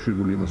სუბოტექსი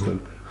დაკავშირებული იმასთან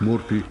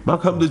მორფი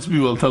მაგამდეც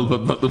მივალთ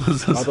ალბათ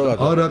ბატონოსას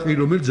არაყი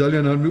რომელიც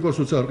ძალიან არ მიყვარს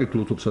როცა არ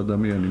ყიდულობს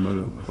ადამიანი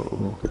მაგრამ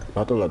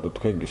ბატონო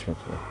თქვენ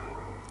გისმენთ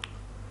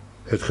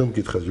ერთხელ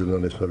მკითხა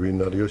ჟურნალისტმა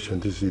ვინ არის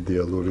შენთვის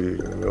იდეალური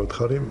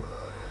მეოთხარი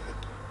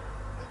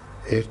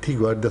ერთი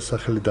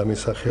გვარდასახელი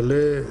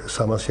დამისახელე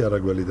 300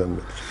 არაგველიდან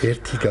მეტი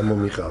ერთი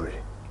გამომიყავი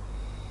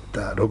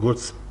და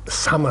როგორც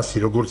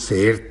 300 როგორც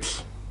ერთი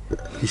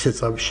ისე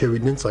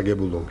შევიდნენ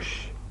წაგებულ ომში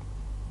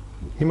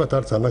იმათ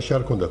არც ანაში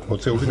არ ქონდათ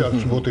მოწეული და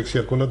არც ბოტექსი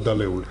არ ქონდათ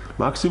დალეული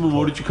მაქსიმუმ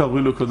ორი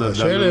ჭიქაღვინო ქონდათ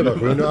შეიძლება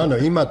ანუ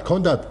იმათ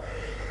ქონდათ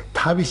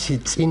თავისი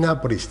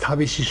წინაპრის,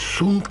 თავისი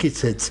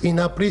სუნთქიცე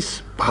წინაპრის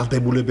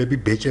ვალდებულებები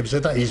ბეჭებზე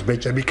და ის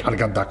ბეჭები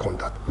კარგად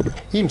დაქონდათ.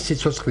 იმ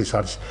სიცოცხლის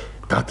არის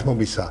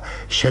დათმობისა,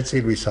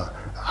 შეწირვისა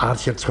არ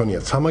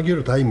შერწონიათ.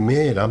 სამაგიეროდ აი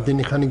მე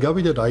რამდენი ხანი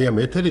გავიდე და აი ამ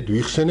ეთერით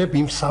ვიხსენებ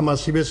იმ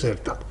 300-ს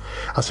ერთად.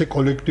 ასე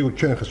კოლექტიურ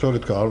ჩვენ ხე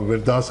სწორედ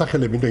ვერ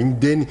დაასახელებ, იმიტომ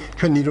იმდენი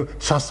ჩვენ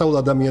სასწაულ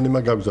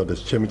ადამიანებმა გავზარდეს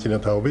ჩემი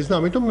წინათაობის და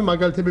ამიტომ მე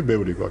მაგალითები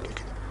ბევრი გვაქვს იქ.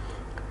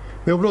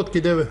 მე უბრალოდ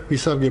კიდევ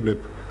ვისარგებლებ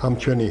ამ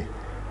ჩვენი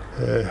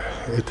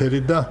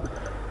ეთერი და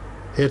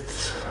ერთ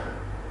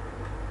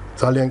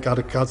ძალიან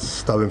კარგ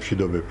კაცს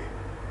დავემშვიდობები.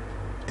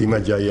 დიმა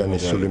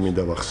ჯაიანის სული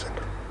მინდა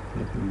ვახსენო.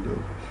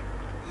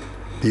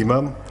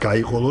 დიმამ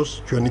გაიყოლოს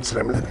ჩვენი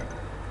წრემლები.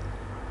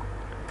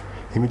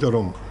 იმიტომ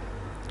რომ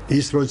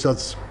ის როდესაც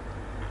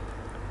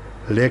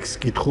ლექს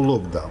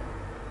კითხულობდა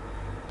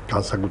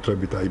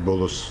განსაკუთრებით აი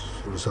ბოლოს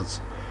როდესაც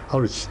არ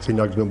ვიცი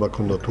წინაგრძნობა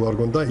ქონდა თუ არ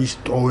ქონდა ის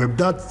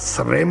ტოვებდა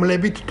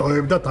წრემლებით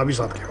ტოვებდა თავის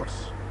ადგილას.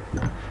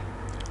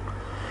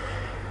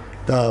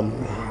 და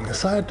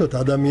საერთოდ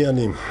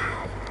ადამიანი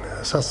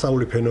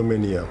სასწაული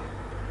ფენომენია.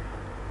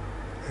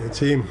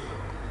 იცი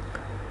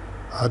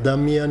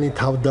ადამიანი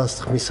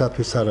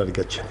თავდასხმისათვის არ არის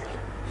გაჩენილი.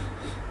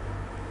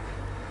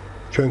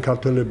 ჩვენ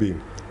ქართველები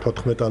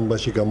 14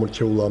 ანბანში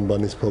გამორჩეულ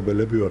ანბანის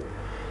მფლობელები ვართ.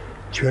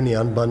 ჩვენი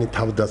ანბანი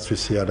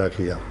თავდაცვის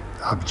იარაღია,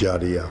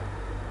 აბჯარია,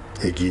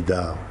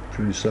 ეგიდა,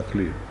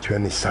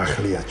 ჩვენი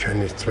სახლია,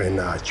 ჩვენი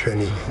რწმენაა,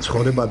 ჩვენი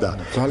ცხოვრება და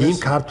იმ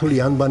ქართული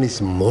ანბანის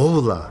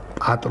მოვლა,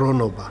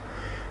 პატრონობა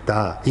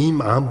და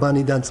იმ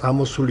ანბანიდან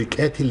წამოსული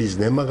კეთილის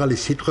ნემაღალი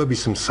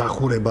სიტყვების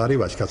მსახურება არის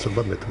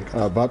ვაჟკაცობა მეთქე.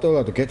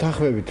 ბატონო,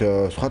 გეთანხმებით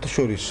სხვათა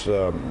შორის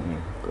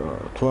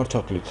თუ არ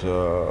ჩავთვლით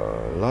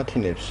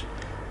ლათინებს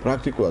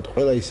პრაქტიკულად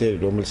ყველა ის ერი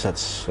რომელსაც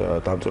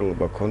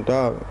დამწერლობა ჰქონდა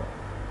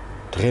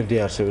დღემდე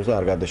არსებობს და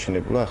არ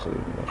გადაშენებულა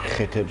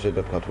ხეთებზე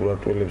და თქვა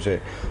ურარტულებზე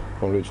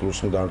რომელიც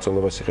უსმო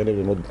დამწერლობას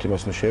იყენებდნენ მოდით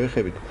იმას ნუ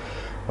შევეხებით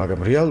მაგრამ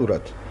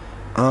რეალურად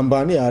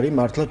ანბანი არის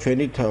მართლა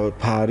ჩვენი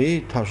ფარი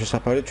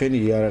თავშესაფარი ჩვენი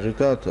იარაღი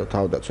და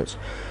თავდაცვაც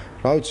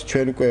რა ვიცი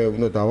ჩვენ უკვე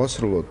უნდა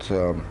დავასრულოთ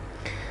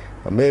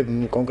მე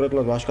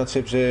კონკრეტულად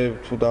ვაჟკაცებზე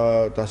თუ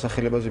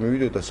დასახელებაზე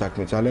მივიდოდა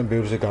საქმე ძალიან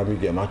ბევრზე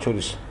გამიგია მათ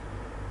შორის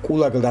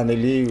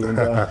კულაგლდანელი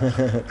უნდა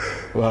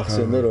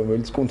ვახსენო,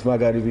 რომელიც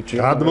კუნთმაგარი ბიჭია.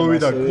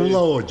 გადმოვიდა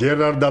კულაო, ჯერ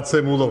არ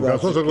დაცემულო.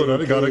 გასოს როგორ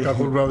არის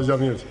გარეკახურ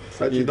ბრავჟანიერი?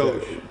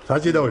 საჭიდაოში.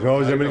 საჭიდაოში,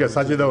 ბრავჟანიერი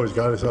საჭიდაოში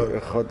გარესა.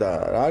 ხო და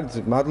არის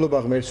მადლობა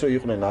ღმერთს, რომ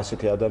იყვნენ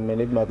ასეთი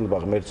ადამიანები, მადლობა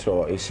ღმერთს, რომ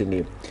ისინი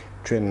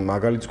ჩვენ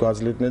მაგალითს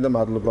გვაძლევდნენ და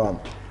მადლობა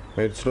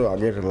ღმერთს, რომ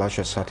აგერ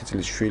ლაშა 10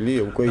 წლის შვილი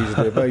უკვე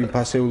იზრდება იმ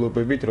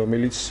ფასეულობებით,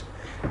 რომელიც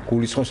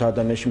გულისხმობს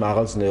ადამიანში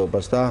მაღალ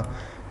ზნეობას და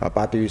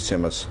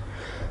პატივისცემას.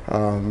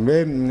 მე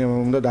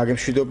უნდა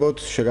დაგემშვიდობოთ,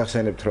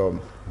 შეგახსენებთ, რომ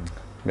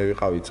მე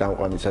ვიყავი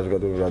წამყვანი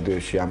საზოგადოებრივ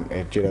რადიოში ამ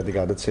ერთჯერადი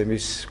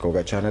გადაცემის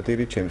გოგა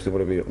ჩანატირი, ჩემი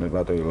სტუმრები იყვნენ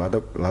ბატონი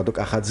ლადო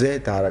კახაძე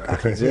და არა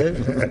კახიძე,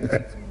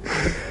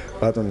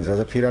 ბატონი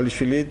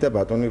ზაზაფირალიშვილი და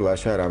ბატონი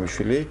ლაშა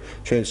რამიშვილი.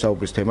 ჩვენი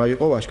საუბრის თემა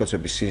იყო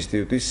ვაჟკაცობის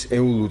ინსტიტუტის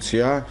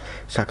ევოლუცია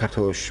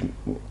საქართველოში.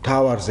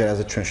 თავარზე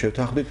რაზეც ჩვენ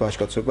შევთანხმდით,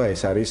 ვაჟკაცობა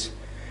ეს არის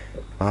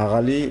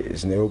მაღალი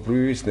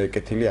ზნეობრივი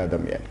ზნეკეთილი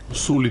ადამიანი.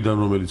 სულიდან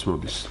რომელიც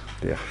მოდის.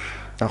 დიახ.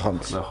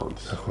 ნახვამდის.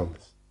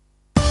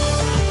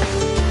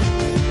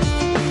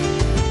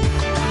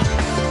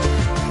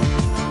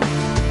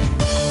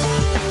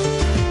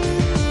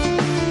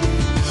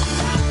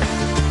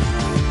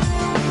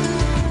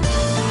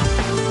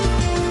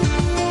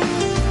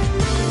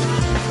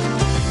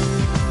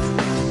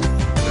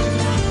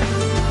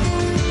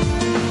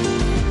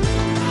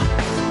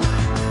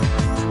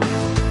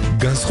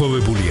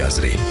 განსხვავებული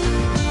აზრი.